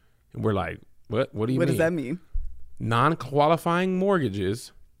 And we're like, what do you mean? What does that mean? Non-qualifying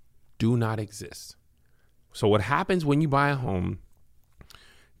mortgages do not exist. So what happens when you buy a home,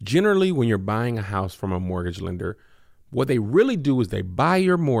 generally when you're buying a house from a mortgage lender, what they really do is they buy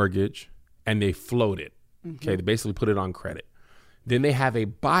your mortgage and they float it. Okay, they basically put it on credit. Then they have a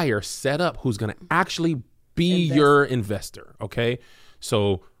buyer set up who's going to actually be your investor. Okay,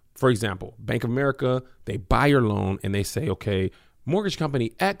 so for example, Bank of America, they buy your loan and they say, okay, mortgage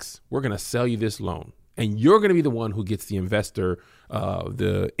company X, we're going to sell you this loan. And you're going to be the one who gets the investor,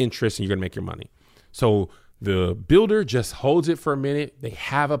 the interest, and you're going to make your money. So the builder just holds it for a minute. They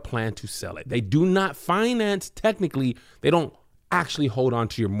have a plan to sell it. They do not finance technically. They don't actually hold on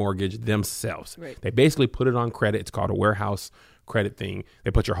to your mortgage themselves. Right. They basically put it on credit. It's called a warehouse credit thing.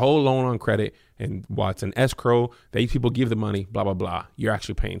 They put your whole loan on credit, and while it's an escrow, these people give the money, blah, blah, blah. You're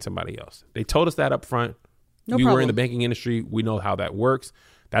actually paying somebody else. They told us that up front. We were in the banking industry. We know how that works.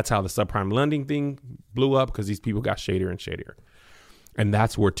 That's how the subprime lending thing blew up because these people got shadier and shadier. And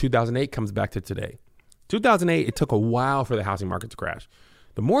that's where 2008 comes back to today. 2008, it took a while for the housing market to crash.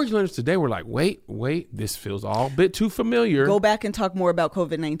 The mortgage lenders today were like, wait, this feels all a bit too familiar. Go back and talk more about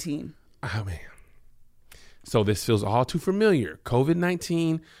COVID-19. Oh, man. So this feels all too familiar.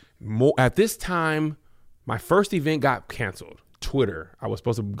 COVID-19. At this time, my first event got canceled. Twitter. I was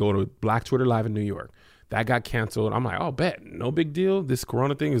supposed to go to Black Twitter Live in New York. That got canceled. I'm like, oh, bet. No big deal. This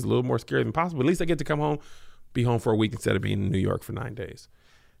Corona thing is a little more scary than possible. At least I get to come home, be home for a week instead of being in New York for 9 days.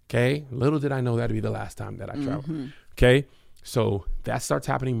 Okay. Little did I know that'd be the last time that I travel. Okay. So that starts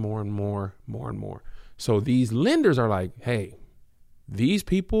happening more and more. So these lenders are like, hey, these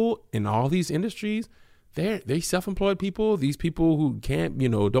people in all these industries, they self-employed people, these people who can't,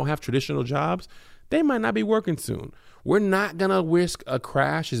 don't have traditional jobs, they might not be working soon. We're not going to risk a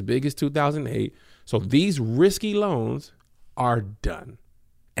crash as big as 2008. So these risky loans are done.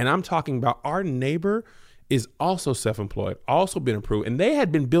 And I'm talking about our neighbor is also self-employed, also been approved. And they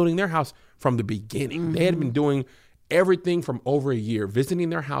had been building their house from the beginning. They had been doing everything from over a year, visiting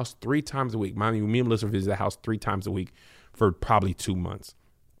their house 3 times a week. Me and Melissa visit the house 3 times a week for probably 2 months.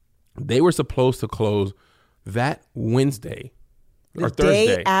 They were supposed to close that Wednesday or Thursday.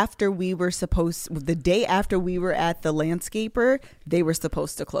 The day after we were at the landscaper, they were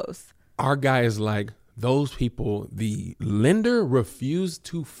supposed to close. Our guy is like, those people, the lender refused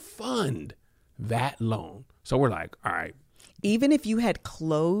to fund that loan. So we're like, all right. Even if you had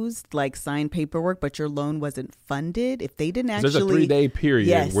closed, like signed paperwork, but your loan wasn't funded, if they didn't actually... There's a 3-day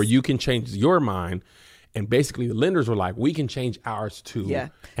period where you can change your mind. And basically the lenders were like, we can change ours too. Yeah.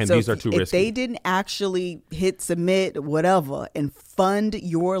 And so these are too risky. If they didn't actually hit submit, whatever, and fund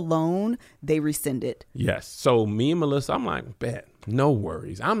your loan, they rescinded. Yes. So me and Melissa, I'm like, bet, no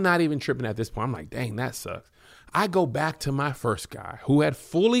worries. I'm not even tripping at this point. I'm like, dang, that sucks. I go back to my first guy who had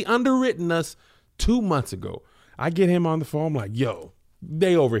fully underwritten us 2 months ago. I get him on the phone. I'm like, yo,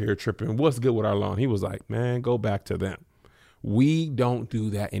 they over here tripping. What's good with our loan? He was like, man, go back to them. We don't do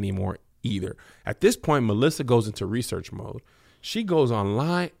that anymore either. At this point, Melissa goes into research mode. She goes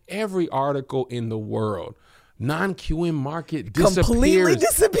online, every article in the world. Non-QM market completely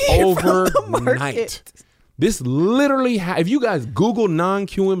disappeared overnight. This literally, if you guys Google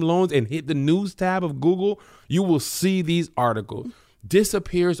non-QM loans and hit the news tab of Google, you will see these articles.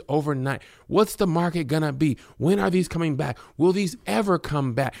 Disappears overnight. What's the market gonna be? When are these coming back? Will these ever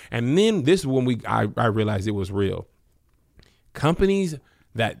come back? And then this is when I realized it was real. Companies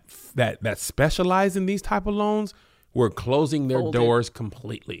that specialize in these type of loans were closing their doors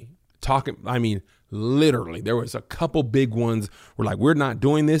completely. Literally, there was a couple big ones were like, we're not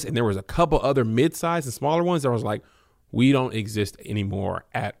doing this. And there was a couple other mid-sized and smaller ones that was like, we don't exist anymore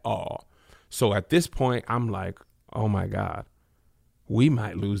at all. So at this point, I'm like, oh my God, we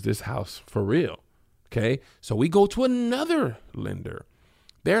might lose this house for real. Okay. So we go to another lender.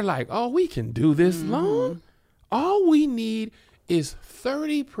 They're like, oh, we can do this loan. All we need is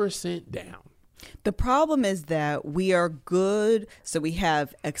 30% down. The problem is that we are good. So we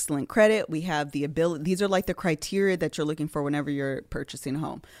have excellent credit. We have the ability. These are like the criteria that you're looking for whenever you're purchasing a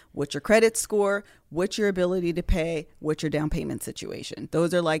home. What's your credit score? What's your ability to pay? What's your down payment situation?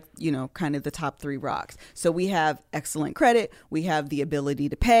 Those are like, kind of the top 3 rocks. So we have excellent credit. We have the ability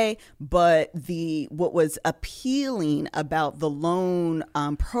to pay. But what was appealing about the loan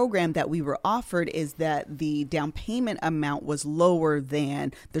program that we were offered is that the down payment amount was lower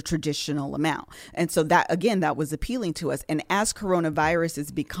than the traditional amount. And so that was appealing to us. And as coronavirus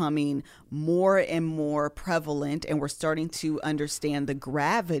is becoming more and more prevalent and we're starting to understand the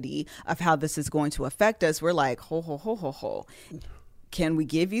gravity of how this is going to affect us, we're like, ho. Can we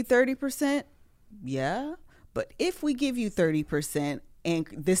give you 30%? Yeah. But if we give you 30% and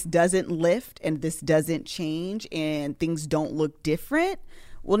this doesn't lift and this doesn't change and things don't look different,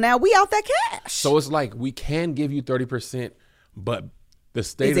 well, now we out that cash. So it's like, we can give you 30%, but the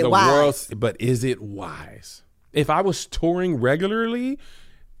state of the world, but is it wise? If I was touring regularly,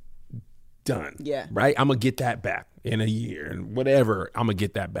 done. Yeah. Right? I'm going to get that back in a year and whatever. I'm going to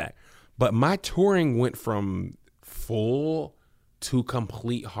get that back. But my touring went from full to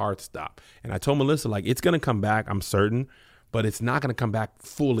complete hard stop. And I told Melissa, like, it's going to come back, I'm certain, but it's not going to come back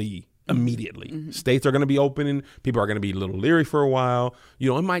fully immediately. Mm-hmm. States are going to be opening. People are going to be a little leery for a while. It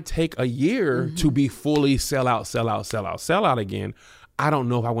might take a year to be fully sell out again. I don't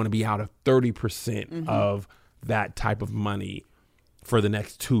know if I want to be out of 30% of that type of money for the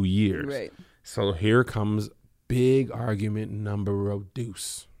next 2 years. Right. So here comes big argument number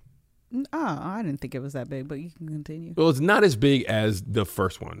deuce. Oh, I didn't think it was that big, but you can continue. Well, it's not as big as the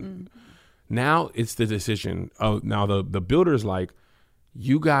first one. Now it's the decision. Now the builder's like,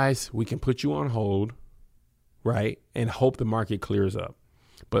 you guys, we can put you on hold, right? And hope the market clears up.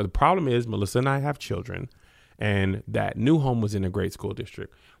 But the problem is Melissa and I have children. and that new home was in a great school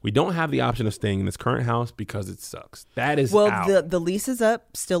district. We don't have the option of staying in this current house because it sucks. That is out. The lease is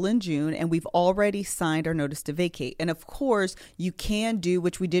up still in June, and we've already signed our notice to vacate. And of course, you can do,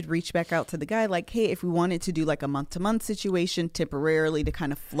 which we did reach back out to the guy, like, hey, if we wanted to do like a month-to-month situation temporarily to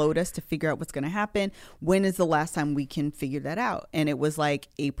kind of float us to figure out what's going to happen, when is the last time we can figure that out? And it was like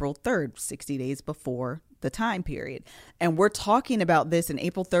April 3rd, 60 days before the time period. And we're talking about this, and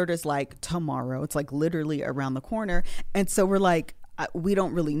April 3rd is like tomorrow. It's like literally around the corner. And so we're like, we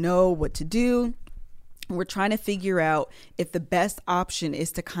don't really know what to do. We're trying to figure out if the best option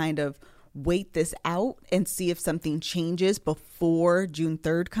is to kind of wait this out and see if something changes before June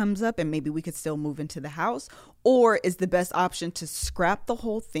 3rd comes up and maybe we could still move into the house, or is the best option to scrap the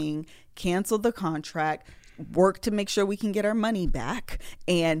whole thing, cancel the contract, work to make sure we can get our money back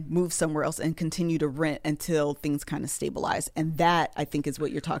and move somewhere else and continue to rent until things kind of stabilize. And that, I think, is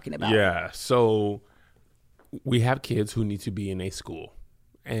what you're talking about. Yeah. So we have kids who need to be in a school,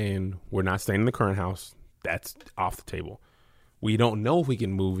 and we're not staying in the current house. That's off the table. We don't know if we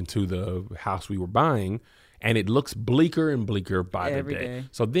can move into the house we were buying, and it looks bleaker and bleaker by the day.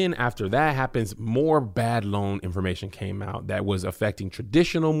 So then after that happens, more bad loan information came out that was affecting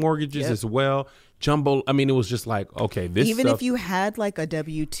traditional mortgages as well. Jumbo. I mean, it was just like, okay, this even stuff, if you had like a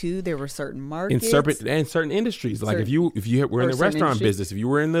W-2, there were certain markets in certain industries. Like if you were in the restaurant business, if you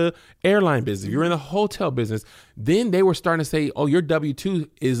were in the airline business, if you were in the hotel business, then they were starting to say, oh, your W-2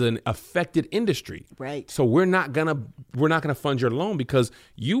 is an affected industry. Right. So we're not gonna fund your loan because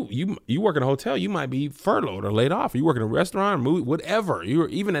you work in a hotel, you might be furloughed or laid off. You work in a restaurant, a movie, whatever. You're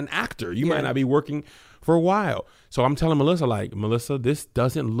even an actor. You might not be working for a while. So I'm telling Melissa, this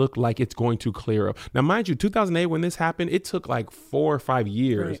doesn't look like it's going to clear up. Now, mind you, 2008, when this happened, it took like 4 or 5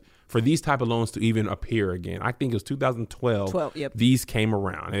 years for these type of loans to even appear again. I think it was 2012. These came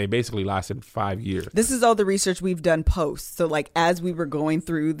around, and they basically lasted 5 years. This is all the research we've done post. So like as we were going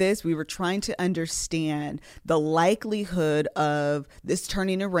through this, we were trying to understand the likelihood of this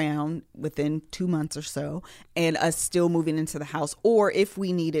turning around within 2 months or so and us still moving into the house, or if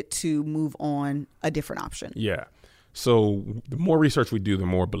we needed to move on a different option. Yeah. So the more research we do, the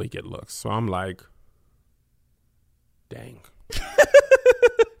more bleak it looks. So I'm like, dang.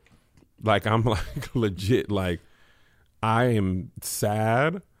 Like, I'm like legit, like, I am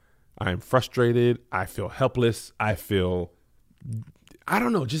sad. I'm frustrated. I feel helpless. I don't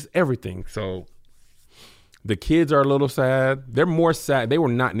know, just everything. So the kids are a little sad. They're more sad. They were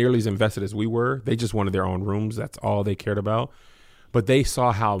not nearly as invested as we were. They just wanted their own rooms. That's all they cared about. But they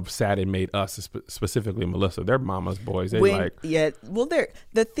saw how sad it made us, specifically Melissa. They're mama's boys. The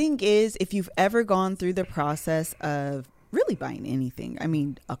thing is, if you've ever gone through the process of really buying anything, I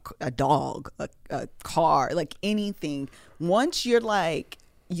mean, a dog, a car, like anything, once you're like,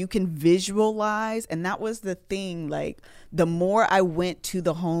 you can visualize. And that was the thing, like the more I went to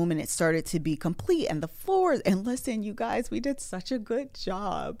the home and it started to be complete and the floors, and listen, you guys, we did such a good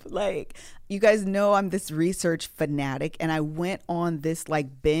job. Like, you guys know I'm this research fanatic, and I went on this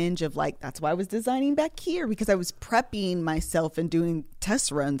like binge of like, that's why I was designing back here, because I was prepping myself and doing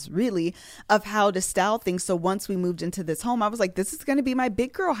test runs really of how to style things. So once we moved into this home, I was like, this is going to be my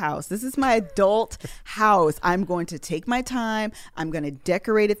big girl house. This is my adult house. I'm going to take my time. I'm going to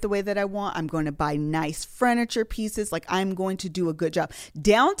decorate it the way that I want. I'm going to buy nice furniture pieces. Like, I'm going to do a good job,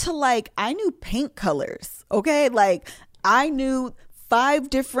 down to like, I knew paint colors. Okay. Like, I knew 5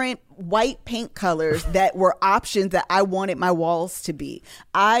 different white paint colors that were options that I wanted my walls to be.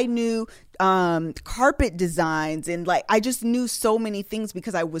 I knew carpet designs, and like, I just knew so many things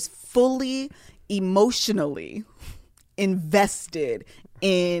because I was fully emotionally invested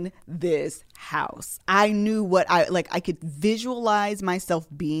in this house. I knew what I could visualize myself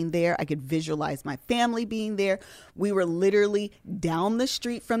being there. I could visualize my family being there. We were literally down the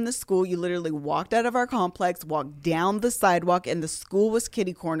street from the school. You literally walked out of our complex, walked down the sidewalk, and the school was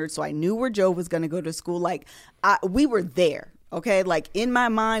kitty cornered. So I knew where Joe was going to go to school. Like, we were there. Okay. Like, in my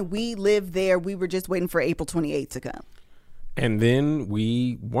mind, we lived there. We were just waiting for April 28th to come. And then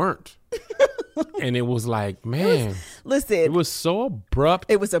we weren't. And it was like, man, it was so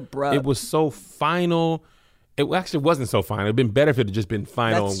abrupt. It was abrupt. It was so final. It actually wasn't so final. It'd been better if it had just been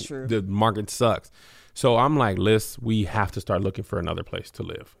final. That's true. The market sucks. So I'm like, Liz, we have to start looking for another place to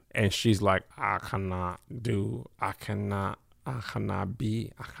live. And she's like, I cannot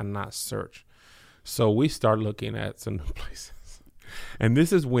search. So we start looking at some new places. And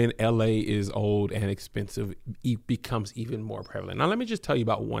this is when LA is old and expensive. It becomes even more prevalent. Now, let me just tell you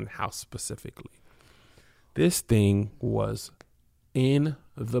about one house specifically. This thing was in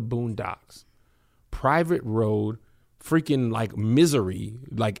the boondocks, private road, freaking like misery.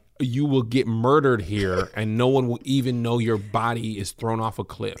 Like you will get murdered here and no one will even know your body is thrown off a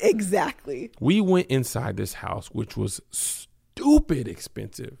cliff. Exactly. We went inside this house, which was stupid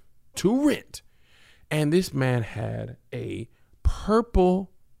expensive to rent. And this man had a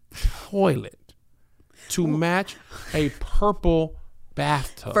purple toilet to match a purple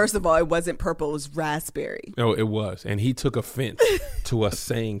bathtub. First of all, it wasn't purple, it was raspberry. No, it was. And he took offense to us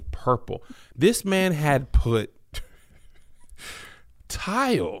saying purple. This man had put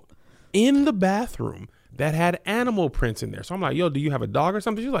tile in the bathroom that had animal prints in there. So I'm like, yo, do you have a dog or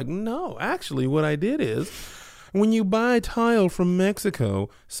something? She's like, no, actually what I did is when you buy tile from Mexico,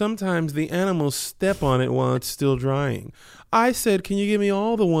 sometimes the animals step on it while it's still drying. I said, can you give me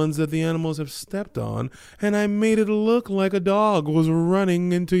all the ones that the animals have stepped on? And I made it look like a dog was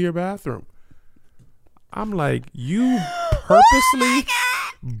running into your bathroom. I'm like, you purposely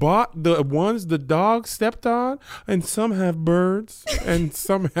bought the ones the dog stepped on, and some have birds and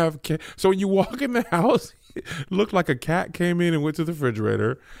some have cats. So when you walk in the house, it looked like a cat came in and went to the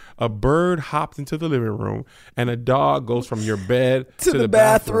refrigerator, a bird hopped into the living room, and a dog goes from your bed to the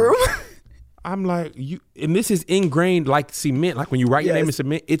bathroom. I'm like, and this is ingrained like cement. Like when you write your name in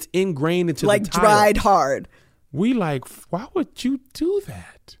cement, it's ingrained into like the tile. dried hard. We like, why would you do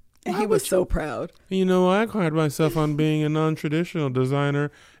that? And he was so proud. You know, I pride myself on being a non-traditional designer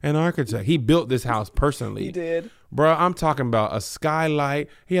and architect. He built this house personally. He did. Bro, I'm talking about a skylight.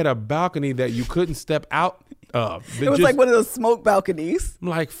 He had a balcony that you couldn't step out of. It was like one of those smoke balconies. I'm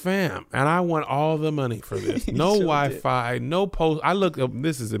like, fam, and I want all the money for this. No sure Wi-Fi, no post. I look up,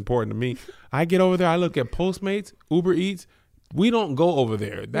 this is important to me. I get over there, I look at Postmates, Uber Eats. We don't go over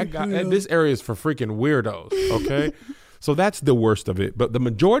there. That guy, this area is for freaking weirdos, okay? So that's the worst of it. But the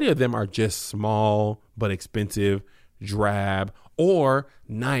majority of them are just small but expensive, drab, or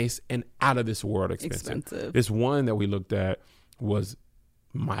nice and out of this world expensive. This one that we looked at was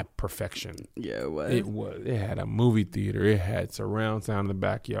my perfection. Yeah, it was. It was. It had a movie theater. It had surround sound in the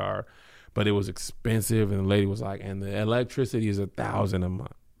backyard, but it was expensive. And the lady was like, and the electricity is $1,000 a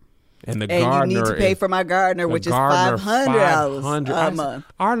month. And the gardener, you need to pay for my gardener, which is $500 a month.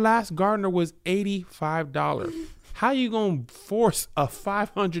 Our last gardener was $85. How you going to force a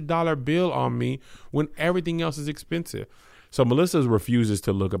 $500 bill on me when everything else is expensive? So Melissa refuses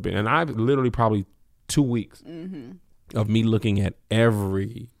to look up it. And I've literally probably 2 weeks of me looking at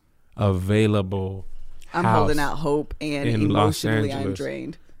every available I'm house holding out hope, and in emotionally Los I'm Angeles.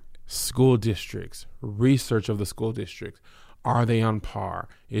 drained. School districts, research of the school districts. Are they on par?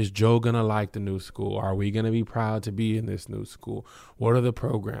 Is Joe going to like the new school? Are we going to be proud to be in this new school? What are the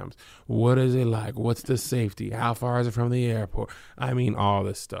programs? What is it like? What's the safety? How far is it from the airport? I mean, all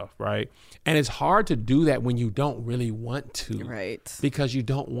this stuff, right? And it's hard to do that when you don't really want to. Right. Because you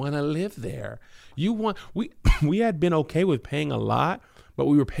don't want to live there. We had been okay with paying a lot, but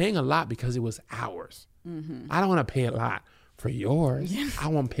we were paying a lot because it was ours. I don't want to pay a lot for yours. I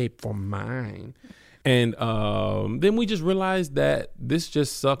want to pay for mine. And then we just realized that this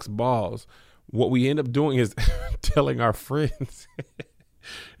just sucks balls. What we end up doing is telling our friends.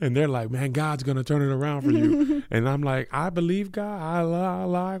 And they're like, man, God's going to turn it around for you. And I'm like, I believe God. I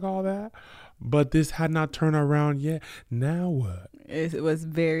like all that. But this had not turned around yet. Now what? It was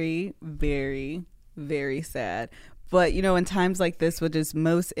very, very, very sad. But, you know, in times like this, what is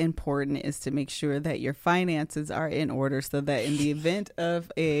most important is to make sure that your finances are in order so that in the event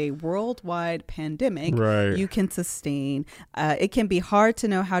of a worldwide pandemic, you can sustain. It can be hard to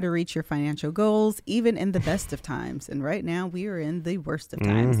know how to reach your financial goals, even in the best of times. And right now we are in the worst of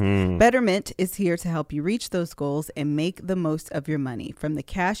times. Betterment is here to help you reach those goals and make the most of your money, from the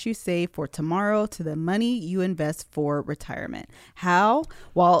cash you save for tomorrow to the money you invest for retirement. How?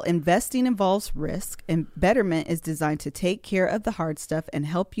 While investing involves risk, and Betterment is designed to take care of the hard stuff and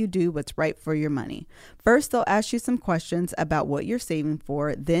help you do what's right for your money. First, they'll ask you some questions about what you're saving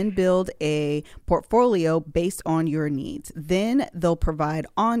for, then build a portfolio based on your needs. Then they'll provide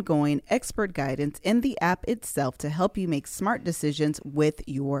ongoing expert guidance in the app itself to help you make smart decisions with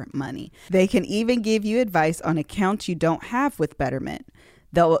your money. They can even give you advice on accounts you don't have with Betterment.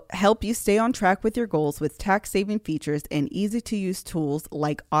 They'll help you stay on track with your goals with tax-saving features and easy-to-use tools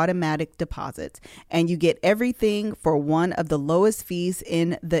like automatic deposits. And you get everything for one of the lowest fees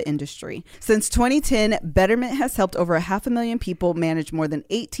in the industry. Since 2010, Betterment has helped over 500,000 people manage more than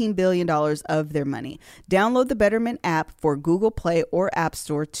 $18 billion of their money. Download the Betterment app for Google Play or App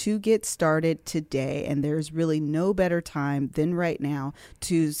Store to get started today. And there's really no better time than right now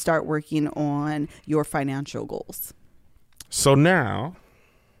to start working on your financial goals. So now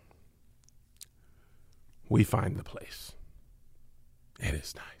we find the place. It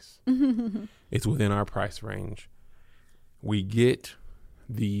is nice. It's within our price range. we get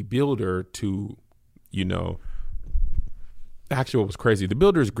the builder to, actually what was crazy, the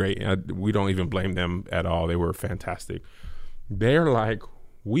builder is great. We don't even blame them at all. They were fantastic. They're like,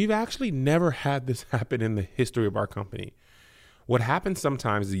 we've actually never had this happen in the history of our company. What happens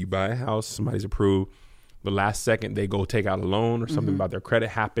sometimes is you buy a house, somebody's approved, the last second they go take out a loan or something about their credit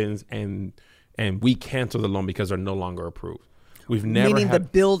happens, and we cancel the loan because they're no longer approved. We've never Meaning the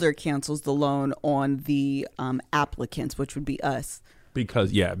builder cancels the loan on the applicants, which would be us.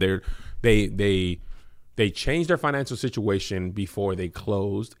 Because they changed their financial situation before they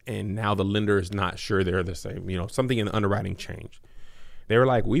closed, and now the lender is not sure they're the same. Something in the underwriting changed. They were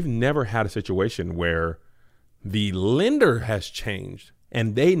like, we've never had a situation where the lender has changed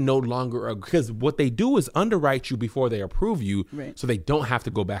and they no longer, because what they do is underwrite you before they approve you, right, so they don't have to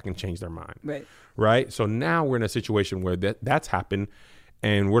go back and change their mind. Right. So now we're in a situation where that's happened,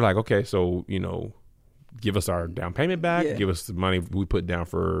 and we're like, okay, so, give us our down payment back, give us the money we put down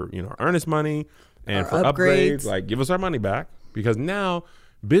for, earnest money and for upgrades, like give us our money back, because now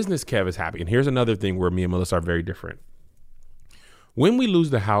business Kev is happy. And here's another thing where me and Melissa are very different. When we lose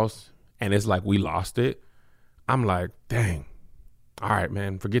the house and it's like we lost it, I'm like, dang, all right,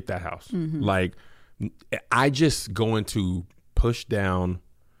 man, forget that house. Like, I just going to push down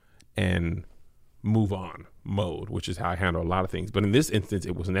and move on mode, which is how I handle a lot of things. But in this instance,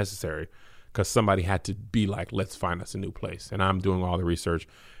 it was necessary because somebody had to be like, let's find us a new place. And I'm doing all the research,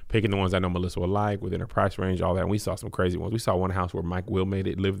 picking the ones I know Melissa will like within her price range, all that. And we saw some crazy ones. We saw one house where Mike Will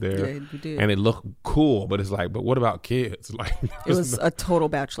lived there. Yeah, we did. And it looked cool, but it's like, but what about kids? Like, it was a total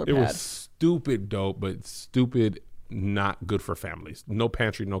bachelor pad. It was stupid dope, but stupid not good for families. No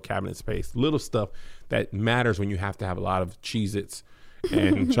pantry, no cabinet space, little stuff that matters when you have to have a lot of Cheez-Its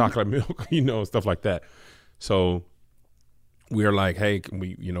and chocolate milk, stuff like that. So we are like, hey, can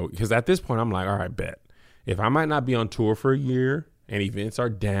we, because at this point I'm like, all right, bet. If I might not be on tour for a year and events are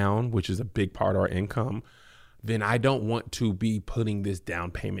down, which is a big part of our income, then I don't want to be putting this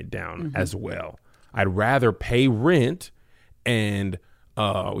down payment down as well. I'd rather pay rent and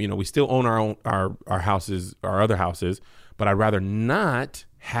we still own our houses, our other houses, but I'd rather not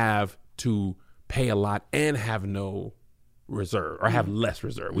have to pay a lot and have no reserve or have less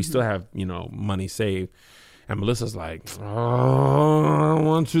reserve. We still have, money saved. And Melissa's like, oh, I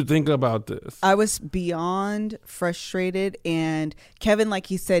want to think about this. I was beyond frustrated, and Kevin, like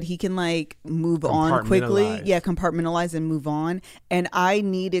he said, he can like move on quickly. Yeah, compartmentalize and move on. And I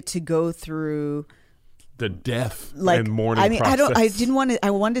needed to go through the death and mourning process. I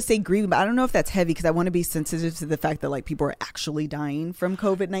wanted to say grieving, but I don't know if that's heavy because I want to be sensitive to the fact that like people are actually dying from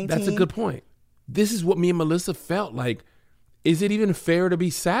COVID-19. That's a good point. This is what me and Melissa felt like. Is it even fair to be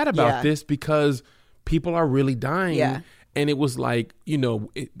sad about this? Because people are really dying. Yeah. And it was like,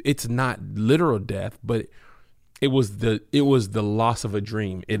 it's not literal death, but it was the loss of a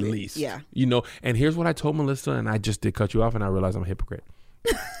dream, at least. Yeah. And here's what I told Melissa, and I just did cut you off, and I realized I'm a hypocrite.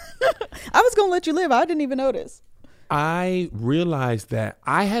 I was going to let you live. I didn't even notice. I realized that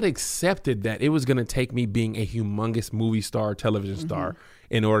I had accepted that it was going to take me being a humongous movie star, television star,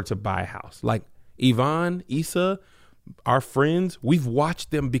 in order to buy a house. Like Yvonne, Issa, our friends, we've watched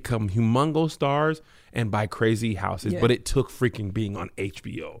them become humongous stars and buy crazy houses, but it took freaking being on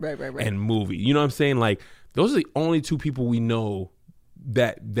HBO right. and movie. You know what I'm saying? Like, those are the only two people we know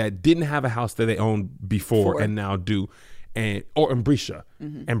that didn't have a house that they owned before and now do. And Brisha.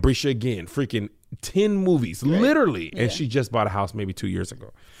 And Brisha again, freaking 10 movies, literally. And she just bought a house maybe 2 years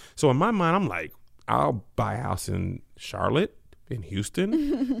ago. So in my mind, I'm like, I'll buy a house in Charlotte, in Houston,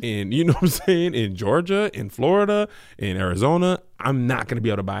 in, in Georgia, in Florida, in Arizona. I'm not going to be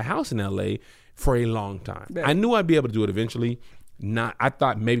able to buy a house in LA for a long time. Right. I knew I'd be able to do it eventually. I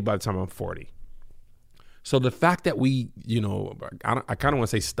thought maybe by the time I'm 40. So the fact that we, I kind of want to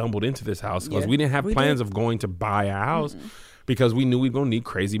say stumbled into this house because we didn't have plans of going to buy a house because we knew we were going to need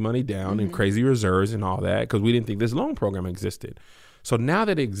crazy money down and crazy reserves and all that because we didn't think this loan program existed. So now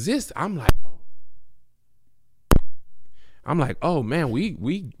that it exists, I'm like, oh man,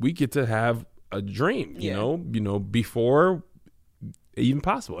 we get to have a dream, you know, before even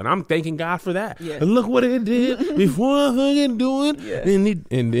possible. And I'm thanking God for that. Yeah. And look what it did before I fucking do it. Yeah.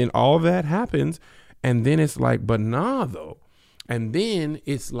 And then all that happens. And then it's like, but nah, though. And then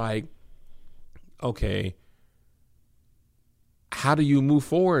it's like, okay, how do you move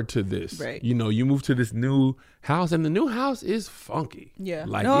forward to this? Right. You move to this new house, and the new house is funky. Yeah.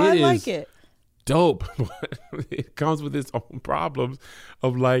 I like it. Dope. It comes with its own problems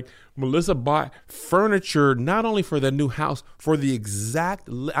of like, Melissa bought furniture, not only for the new house, for the exact,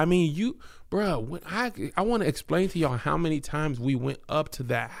 I want to explain to y'all how many times we went up to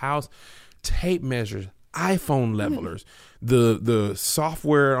that house, tape measures, iPhone levelers, the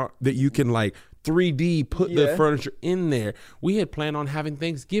software that you can like 3D put the furniture in there. We had planned on having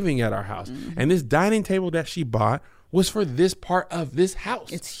Thanksgiving at our house. And this dining table that she bought was for this part of this house.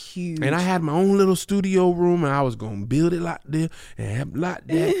 It's huge. And I had my own little studio room, and I was going to build it like this and have it like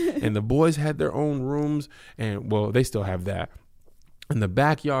that. And the boys had their own rooms, and well, they still have that. And the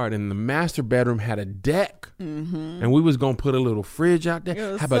backyard and the master bedroom had a deck. And we was going to put a little fridge out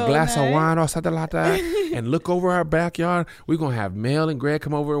there, have a glass of wine or something like that, and look over our backyard. We're going to have Mel and Greg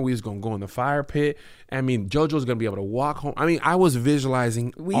come over, and we was going to go in the fire pit. I mean, JoJo's going to be able to walk home. I mean, I was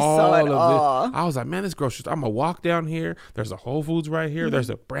visualizing all of this. I was like, man, this grocery store, I'm going to walk down here. There's a Whole Foods right here. There's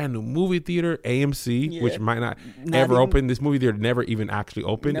a brand new movie theater, AMC, which might not ever open. This movie theater never even actually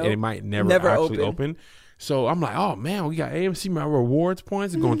opened, and it might never actually open. So I'm like, oh man, we got AMC, my rewards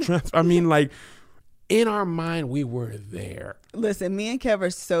points are going to transfer. I mean, like, in our mind, we were there. Listen, me and Kev are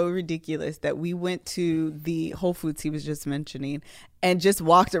so ridiculous that we went to the Whole Foods he was just mentioning and just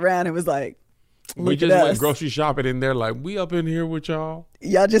walked around and was like, we just went grocery shopping in there like, we up in here with y'all.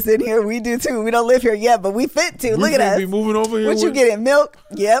 Y'all just in here. We do too. We don't live here yet, but we fit too. Look at us. Be moving over here. What you getting? Milk?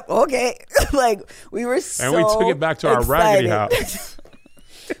 Yep. Okay. Like, we were so and we took it back to our raggedy house.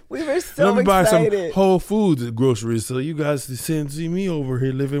 We were so Let me buy excited. some Whole Foods groceries so you guys can see me over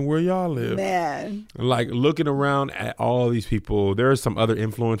here living where y'all live. Man. Like, looking around at all these people. There are some other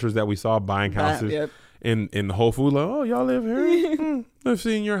influencers that we saw buying houses in the Whole Food. Like, oh, y'all live here? I've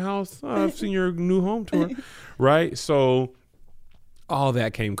seen your house. I've seen your new home tour. Right? So all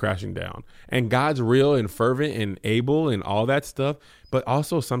that came crashing down. And God's real and fervent and able and all that stuff. But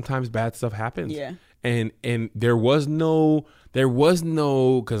also sometimes bad stuff happens. Yeah. And there was no,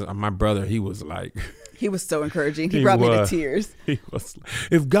 because my brother, he was like, he was so encouraging. He brought me to tears. He was like,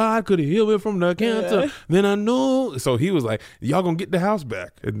 if God could heal me from the cancer, then I know. So he was like, y'all gonna get the house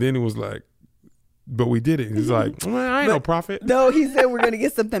back. And then it was like, but we did it. He's like, I ain't no prophet. No, he said we're going to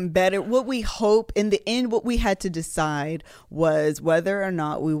get something better. What we hope, in the end, what we had to decide was whether or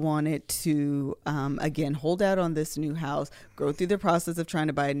not we wanted to, again, hold out on this new house, go through the process of trying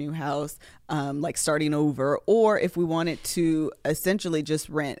to buy a new house, like starting over, or if we wanted to essentially just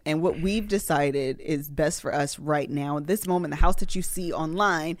rent. And what we've decided is best for us right now, in this moment, the house that you see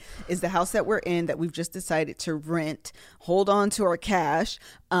online is the house that we're in that we've just decided to rent, hold on to our cash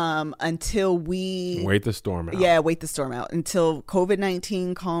until we wait the storm out. Yeah, wait the storm out until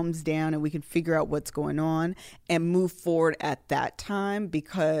COVID-19 calms down and we can figure out what's going on and move forward at that time,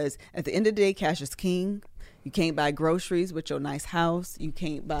 because at the end of the day, cash is king. You can't buy groceries with your nice house. You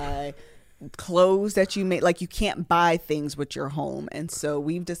can't buy clothes that you make, like, you can't buy things with your home. And so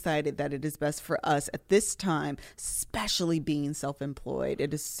we've decided that it is best for us at this time, especially being self-employed.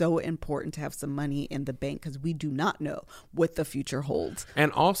 It is so important to have some money in the bank because we do not know what the future holds.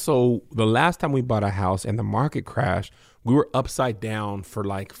 And also, the last time we bought a house and the market crashed, we were upside down for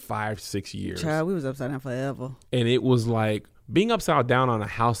like 5-6 years. Child, we was upside down forever. And it was like being upside down on a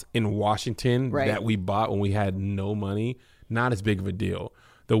house in Washington that we bought when we had no money, not as big of a deal.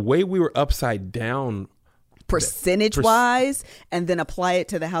 The way we were upside down percentage wise, and then apply it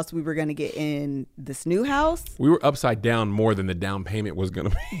to the house we were going to get in this new house, we were upside down more than the down payment was going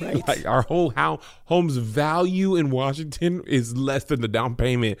to be. Right. Like, our whole home's value in Washington is less than the down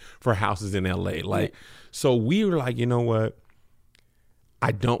payment for houses in LA. Like, so we were like, you know what?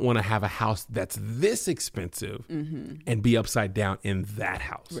 I don't want to have a house that's this expensive and be upside down in that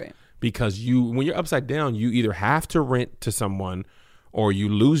house. Right. Because when you're upside down, you either have to rent to someone, or you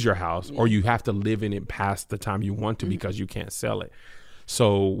lose your house, or you have to live in it past the time you want to because you can't sell it.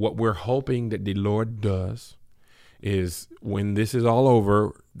 So what we're hoping that the Lord does is, when this is all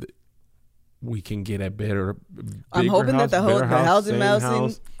over, we can get a better, I'm hoping house, that the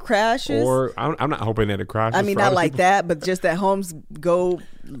housing crashes. Or I'm not hoping that it crashes. I mean, not like that, but just that homes go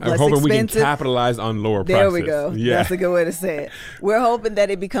less I'm hoping expensive. We can capitalize on lower prices. There we go. Yeah. That's a good way to say it. We're hoping that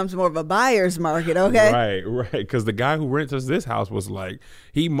it becomes more of a buyer's market, okay? Right. Because the guy who rents us this house was like,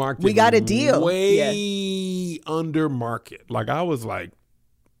 he marked we got a deal. Way under market. Like, I was like,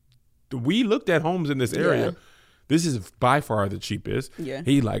 we looked at homes in this area. Yeah. This is by far the cheapest. Yeah.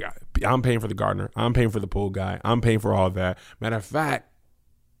 He like, I'm paying for the gardener. I'm paying for the pool guy. I'm paying for all that. Matter of fact,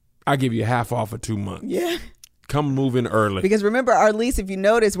 I give you half off for 2 months. Yeah. Come move in early. Because remember, our lease, if you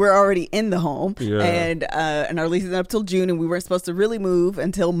notice, we're already in the home. Yeah. And our lease is up till June, and we weren't supposed to really move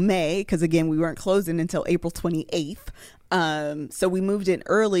until May because, again, we weren't closing until April 28th. So we moved in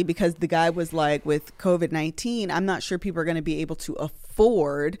early because the guy was like, with COVID-19, I'm not sure people are going to be able to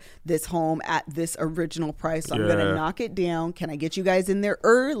afford this home at this original price. So I'm going to knock it down. Can I get you guys in there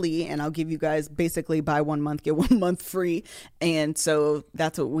early? And I'll give you guys basically buy 1 month, get 1 month free. And so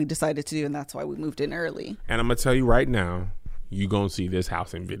that's what we decided to do. And that's why we moved in early. And I'm going to tell you right now, you're going to see this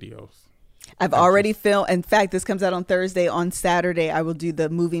house in videos. I've already filmed. In fact, this comes out on Thursday. On Saturday, I will do the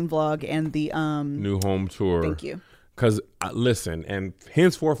moving vlog and the new home tour. Thank you. Because listen, and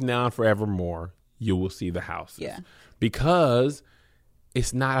henceforth now and forevermore, you will see the houses. Yeah. Because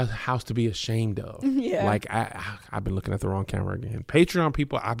it's not a house to be ashamed of. Yeah. Like I've been looking at the wrong camera again. Patreon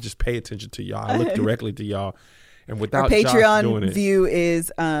people, I just pay attention to y'all. I look directly to y'all. And without our Patreon doing it, view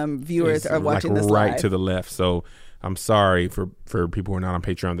is viewers are watching like this right live. to the left. So I'm sorry for people who are not on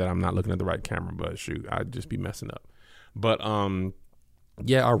Patreon that I'm not looking at the right camera, but shoot, I'd just be messing up. But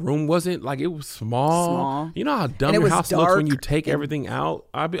yeah, our room wasn't like, it was small. You know how dumb your house looks when you take everything out?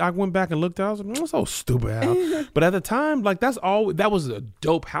 I went back and looked at it. I was like, that's so stupid house. But at the time, like that was a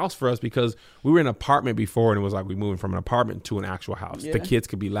dope house for us because we were in an apartment before and it was like we moving from an apartment to an actual house. Yeah. The kids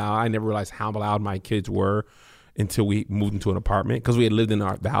could be loud. I never realized how loud my kids were until we moved into an apartment because we had lived in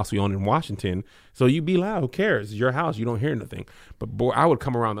the house we owned in Washington. So you be loud, who cares? It's your house, you don't hear nothing. But boy, I would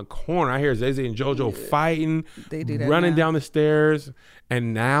come around the corner, I hear Zay and JoJo fighting, they do that running down the stairs,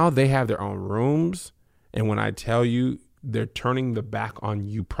 and now they have their own rooms. And when I tell you, they're turning the back on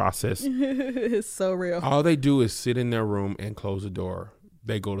you process. It's so real. All they do is sit in their room and close the door.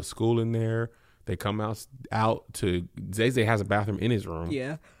 They go to school in there. They come out to Zay has a bathroom in his room.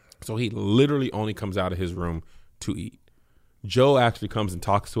 Yeah. So he literally only comes out of his room to eat. Joe actually comes and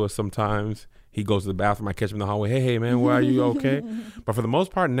talks to us sometimes. He goes to the bathroom. I catch him in the hallway. Hey, man, where are you? Okay. But for the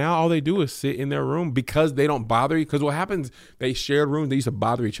most part, now all they do is sit in their room because they don't bother you. Because what happens, they shared rooms. They used to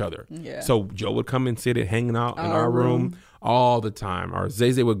bother each other. Yeah. So Joe would come and sit and hanging out in our room all the time. Or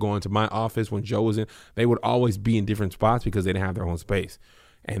Zay would go into my office when Joe was in. They would always be in different spots because they didn't have their own space.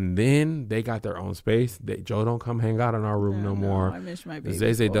 And then they got their own space. Joe don't come hang out in our room no more. I miss my baby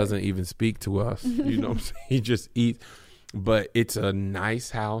Zay boy. doesn't even speak to us. You know what I'm saying? He just eats. But it's a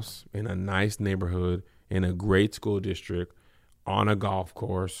nice house in a nice neighborhood in a great school district on a golf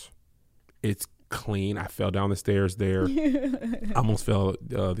course. It's clean. I fell down the stairs there. I almost fell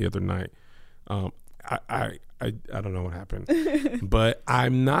the other night. I don't know what happened. But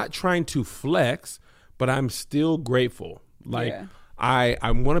I'm not trying to flex, but I'm still grateful. Like,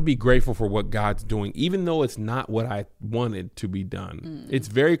 I want to be grateful for what God's doing, even though it's not what I wanted to be done. It's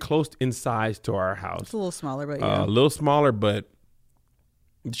very close in size to our house. It's a little smaller, but a little smaller, but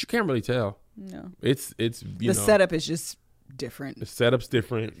you can't really tell. No, it's the setup is just different. The setup's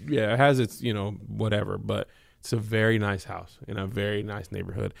different. Yeah, it has its whatever, but it's a very nice house in a very nice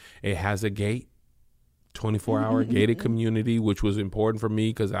neighborhood. It has a gate. 24-hour gated community, which was important for me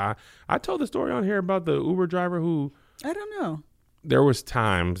because I told the story on here about the Uber driver who I don't know. There was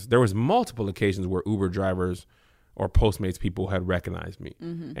multiple occasions where Uber drivers or Postmates people had recognized me.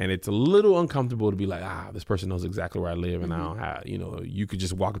 And it's a little uncomfortable to be like, this person knows exactly where I live and I don't have, you could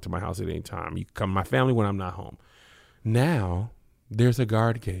just walk up to my house at any time. You can come to my family when I'm not home. Now there's a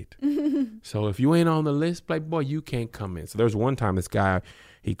guard gate. So if you ain't on the list, like, boy, you can't come in. So there was one time this guy,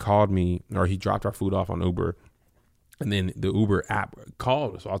 he called me or he dropped our food off on Uber and then the Uber app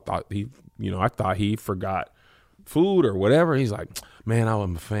called us. So I thought he forgot food or whatever. He's like, man,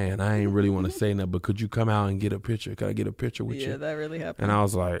 I'm a fan. I ain't really want to say nothing, but could you come out and get a picture? Could I get a picture with you? Yeah, that really happened. And I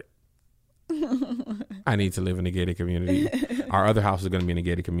was like, I need to live in a gated community. Our other house is going to be in a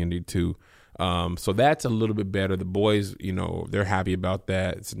gated community too. So that's a little bit better. The boys, they're happy about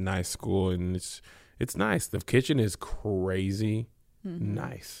that. It's a nice school and it's nice. The kitchen is crazy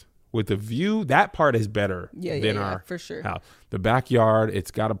nice. With the view, that part is better than our for sure. house. The backyard,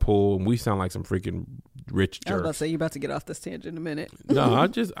 it's got a pool, and we sound like some freaking rich jerks. I was about to say, you're about to get off this tangent in a minute. No,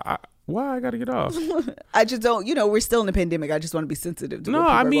 why I got to get off? I just don't, we're still in a pandemic. I just want to be sensitive to what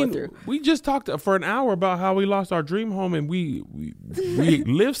people are going through. We just talked for an hour about how we lost our dream home and we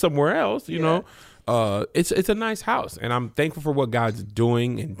live somewhere else, you know. It's a nice house, and I'm thankful for what God's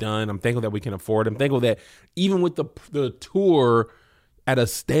doing and done. I'm thankful that we can afford it. I'm thankful that even with the tour at a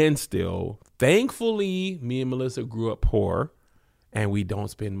standstill, thankfully, me and Melissa grew up poor, and we don't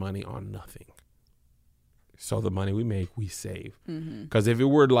spend money on nothing. So the money we make, we save. Because if it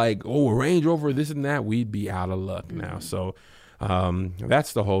were like, Range Rover, this and that, we'd be out of luck now. So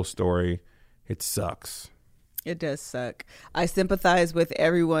that's the whole story. It sucks. It does suck. I sympathize with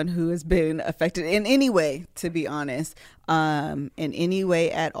everyone who has been affected in any way, to be honest, in any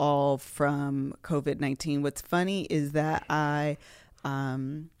way at all from COVID-19. What's funny is that I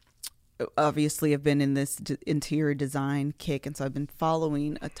obviously have been in this interior design kick, and so I've been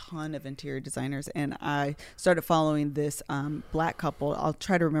following a ton of interior designers, and I started following this Black couple. I'll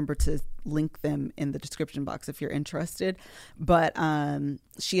try to remember to link them in the description box if you're interested, but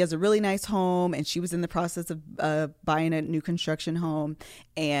she has a really nice home, and she was in the process of buying a new construction home,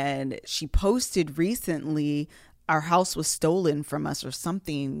 and she posted recently our house was stolen from us or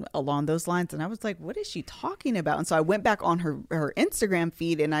something along those lines. And I was like, what is she talking about? And so I went back on her Instagram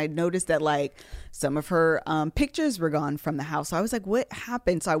feed, and I noticed that like some of her pictures were gone from the house. So I was like, what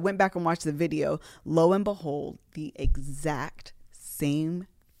happened? So I went back and watched the video. Lo and behold, the exact same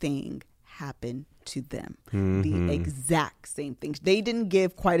thing happened to them. The exact same thing. They didn't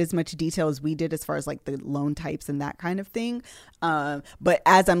give quite as much detail as we did as far as like the loan types and that kind of thing. But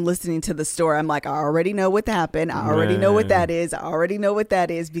as I'm listening to the story, I'm like, I already know what happened. I already know what that is. I already know what that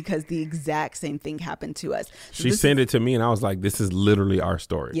is, because the exact same thing happened to us. So she sent it to me, and I was like, this is literally our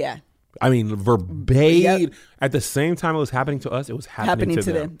story. Yeah. I mean, verbatim. At the same time it was happening to us, it was happening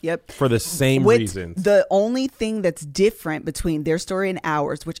to them. Yep. For the same reasons. The only thing that's different between their story and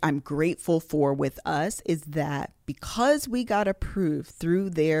ours, which I'm grateful for with us, is that because we got approved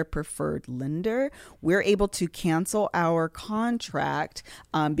through their preferred lender, we're able to cancel our contract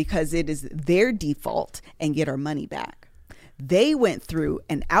because it is their default and get our money back. They went through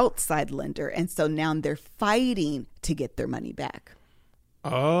an outside lender, and so now they're fighting to get their money back.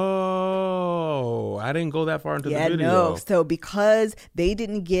 Oh, I didn't go that far into the video. No. So because they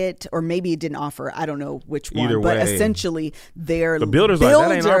didn't get, or maybe it didn't offer, I don't know which one, Either but way, essentially the builder's like,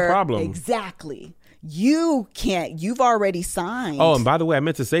 that ain't our problem. Exactly. You can't, you've already signed. Oh, and by the way, I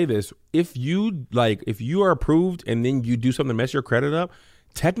meant to say this. If you are approved and then you do something to mess your credit up,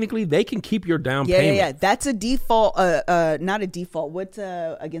 technically they can keep your down payment. Yeah. That's a default, not a default. What's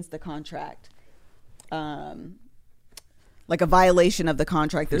against the contract? Like a violation of the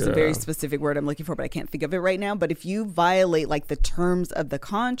contract. There's a very specific word I'm looking for, but I can't think of it right now. But if you violate like the terms of the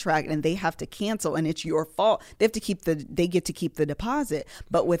contract and they have to cancel and it's your fault, they get to keep the deposit.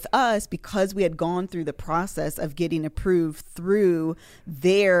 But with us, because we had gone through the process of getting approved through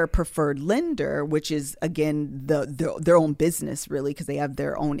their preferred lender, which is again their own business really, because they have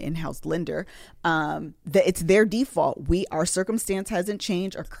their own in-house lender, it's their default. Our circumstance hasn't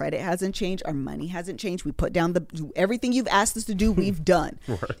changed, our credit hasn't changed, our money hasn't changed. We put down everything you've asked us to do, we've done.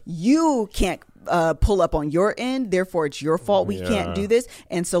 Right. You can't pull up on your end, therefore it's your fault. We can't do this.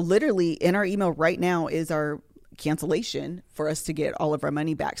 And so literally in our email right now is our cancellation for us to get all of our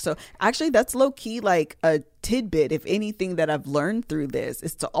money back. So actually that's low key like a tidbit, if anything, that I've learned through this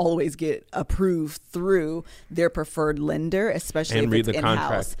is to always get approved through their preferred lender, especially and if it's read the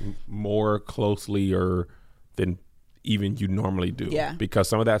in-house. contract more closely than even you normally do. Yeah. Because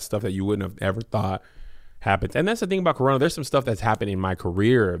some of that stuff that you wouldn't have ever thought happens. And that's the thing about Corona. There's some stuff that's happened in my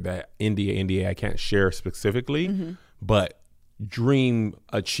career that NDA I can't share specifically, but dream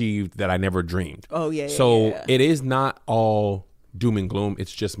achieved that I never dreamed. Oh, yeah. So it is not all doom and gloom.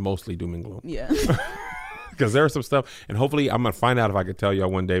 It's just mostly doom and gloom. Yeah. Because there's some stuff, and hopefully I'm going to find out if I can tell y'all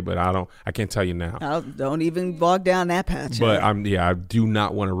one day, but I can't tell you now. Don't even walk down that path. But I do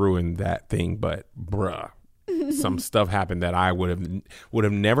not want to ruin that thing, but bruh. Some stuff happened that I would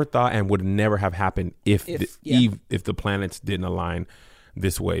have never thought and would never have happened if the planets didn't align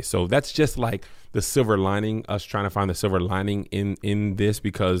this way. So that's just like the silver lining, us trying to find the silver lining in this,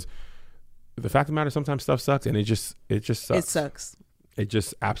 because the fact of the matter, sometimes stuff sucks, and it just sucks. It sucks. It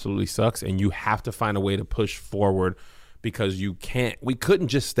just absolutely sucks, and you have to find a way to push forward, because we couldn't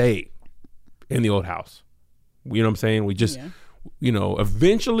just stay in the old house. You know what I'm saying? We just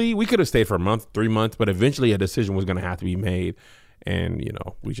eventually we could have stayed for a month, 3 months, but eventually a decision was going to have to be made. And,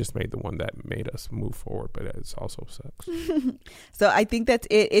 we just made the one that made us move forward, but it also sucks. So I think that's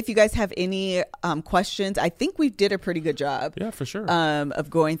it. If you guys have any questions, I think we did a pretty good job. Yeah, for sure.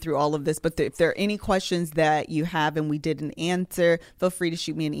 Of going through all of this. But if there are any questions that you have and we didn't answer, feel free to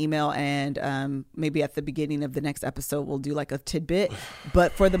shoot me an email. And maybe at the beginning of the next episode, we'll do like a tidbit.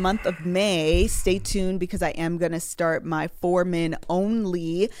 But for the month of May, stay tuned, because I am going to start my 4 Men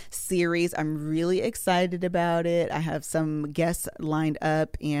Only series. I'm really excited about it. I have some guests lined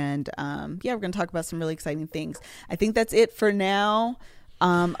up, and we're going to talk about some really exciting things. I think that's it for now.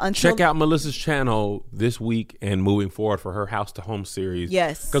 Check out Melissa's channel this week and moving forward for her House to Home series.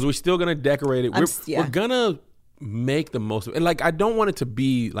 Yes, because we're still going to decorate it. We're going to make the most of it. And like, I don't want it to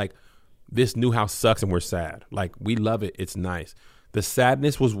be like this new house sucks and we're sad. Like, we love it. It's nice. The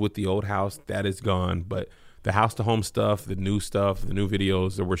sadness was with the old house. That is gone. But the House to Home stuff, the new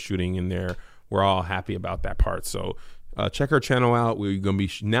videos that we're shooting in there, we're all happy about that part. So check her channel out. We're going to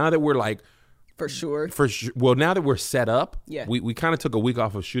be, now that we're like For sure. Well, now that we're set up, Yeah. we kind of took a week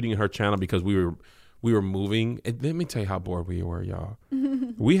off of shooting her channel because we were moving. And let me tell you how bored we were, y'all.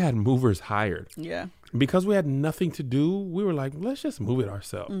 We had movers hired. Yeah. Because we had nothing to do, we were like, let's just move it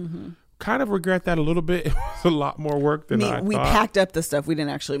ourselves. Kind of regret that a little bit. It was a lot more work than I We thought. packed up the stuff. We didn't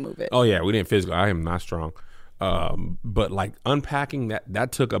actually move it. Oh, yeah, we didn't physically. I am not strong. But like unpacking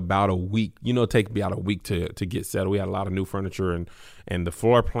that took about a week. It take about a week to get settled. We had a lot of new furniture and the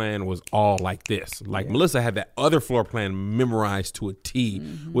floor plan was all like this. Like Melissa had that other floor plan memorized to a T.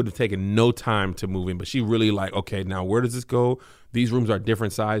 Would have taken no time to move in, but she really like, okay, now where does this go? These rooms are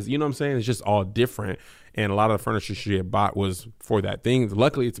different size. You know what I'm saying? It's just all different. And a lot of the furniture she had bought was for that thing.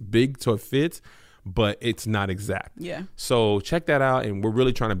 Luckily, it's big, so it fits, but it's not exact. Yeah. So check that out. And we're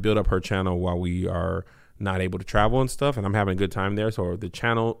really trying to build up her channel while we are not able to travel and stuff. And I'm having a good time there. So the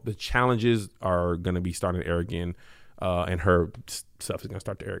challenges are going to be starting to air again. And her stuff is going to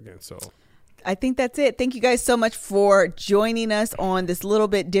start to air again. So I think that's it. Thank you guys so much for joining us on this little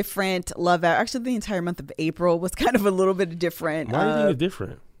bit different Love Hour. Actually, the entire month of April was kind of a little bit different. Why do you think it's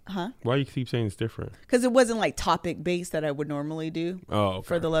different? Huh? Why do you keep saying it's different? Because it wasn't like topic based that I would normally do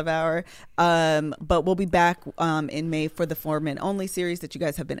for the Love Hour. But we'll be back in May for the For Men Only series that you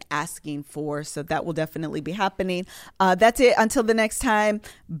guys have been asking for. So that will definitely be happening. That's it. Until the next time.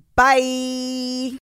 Bye.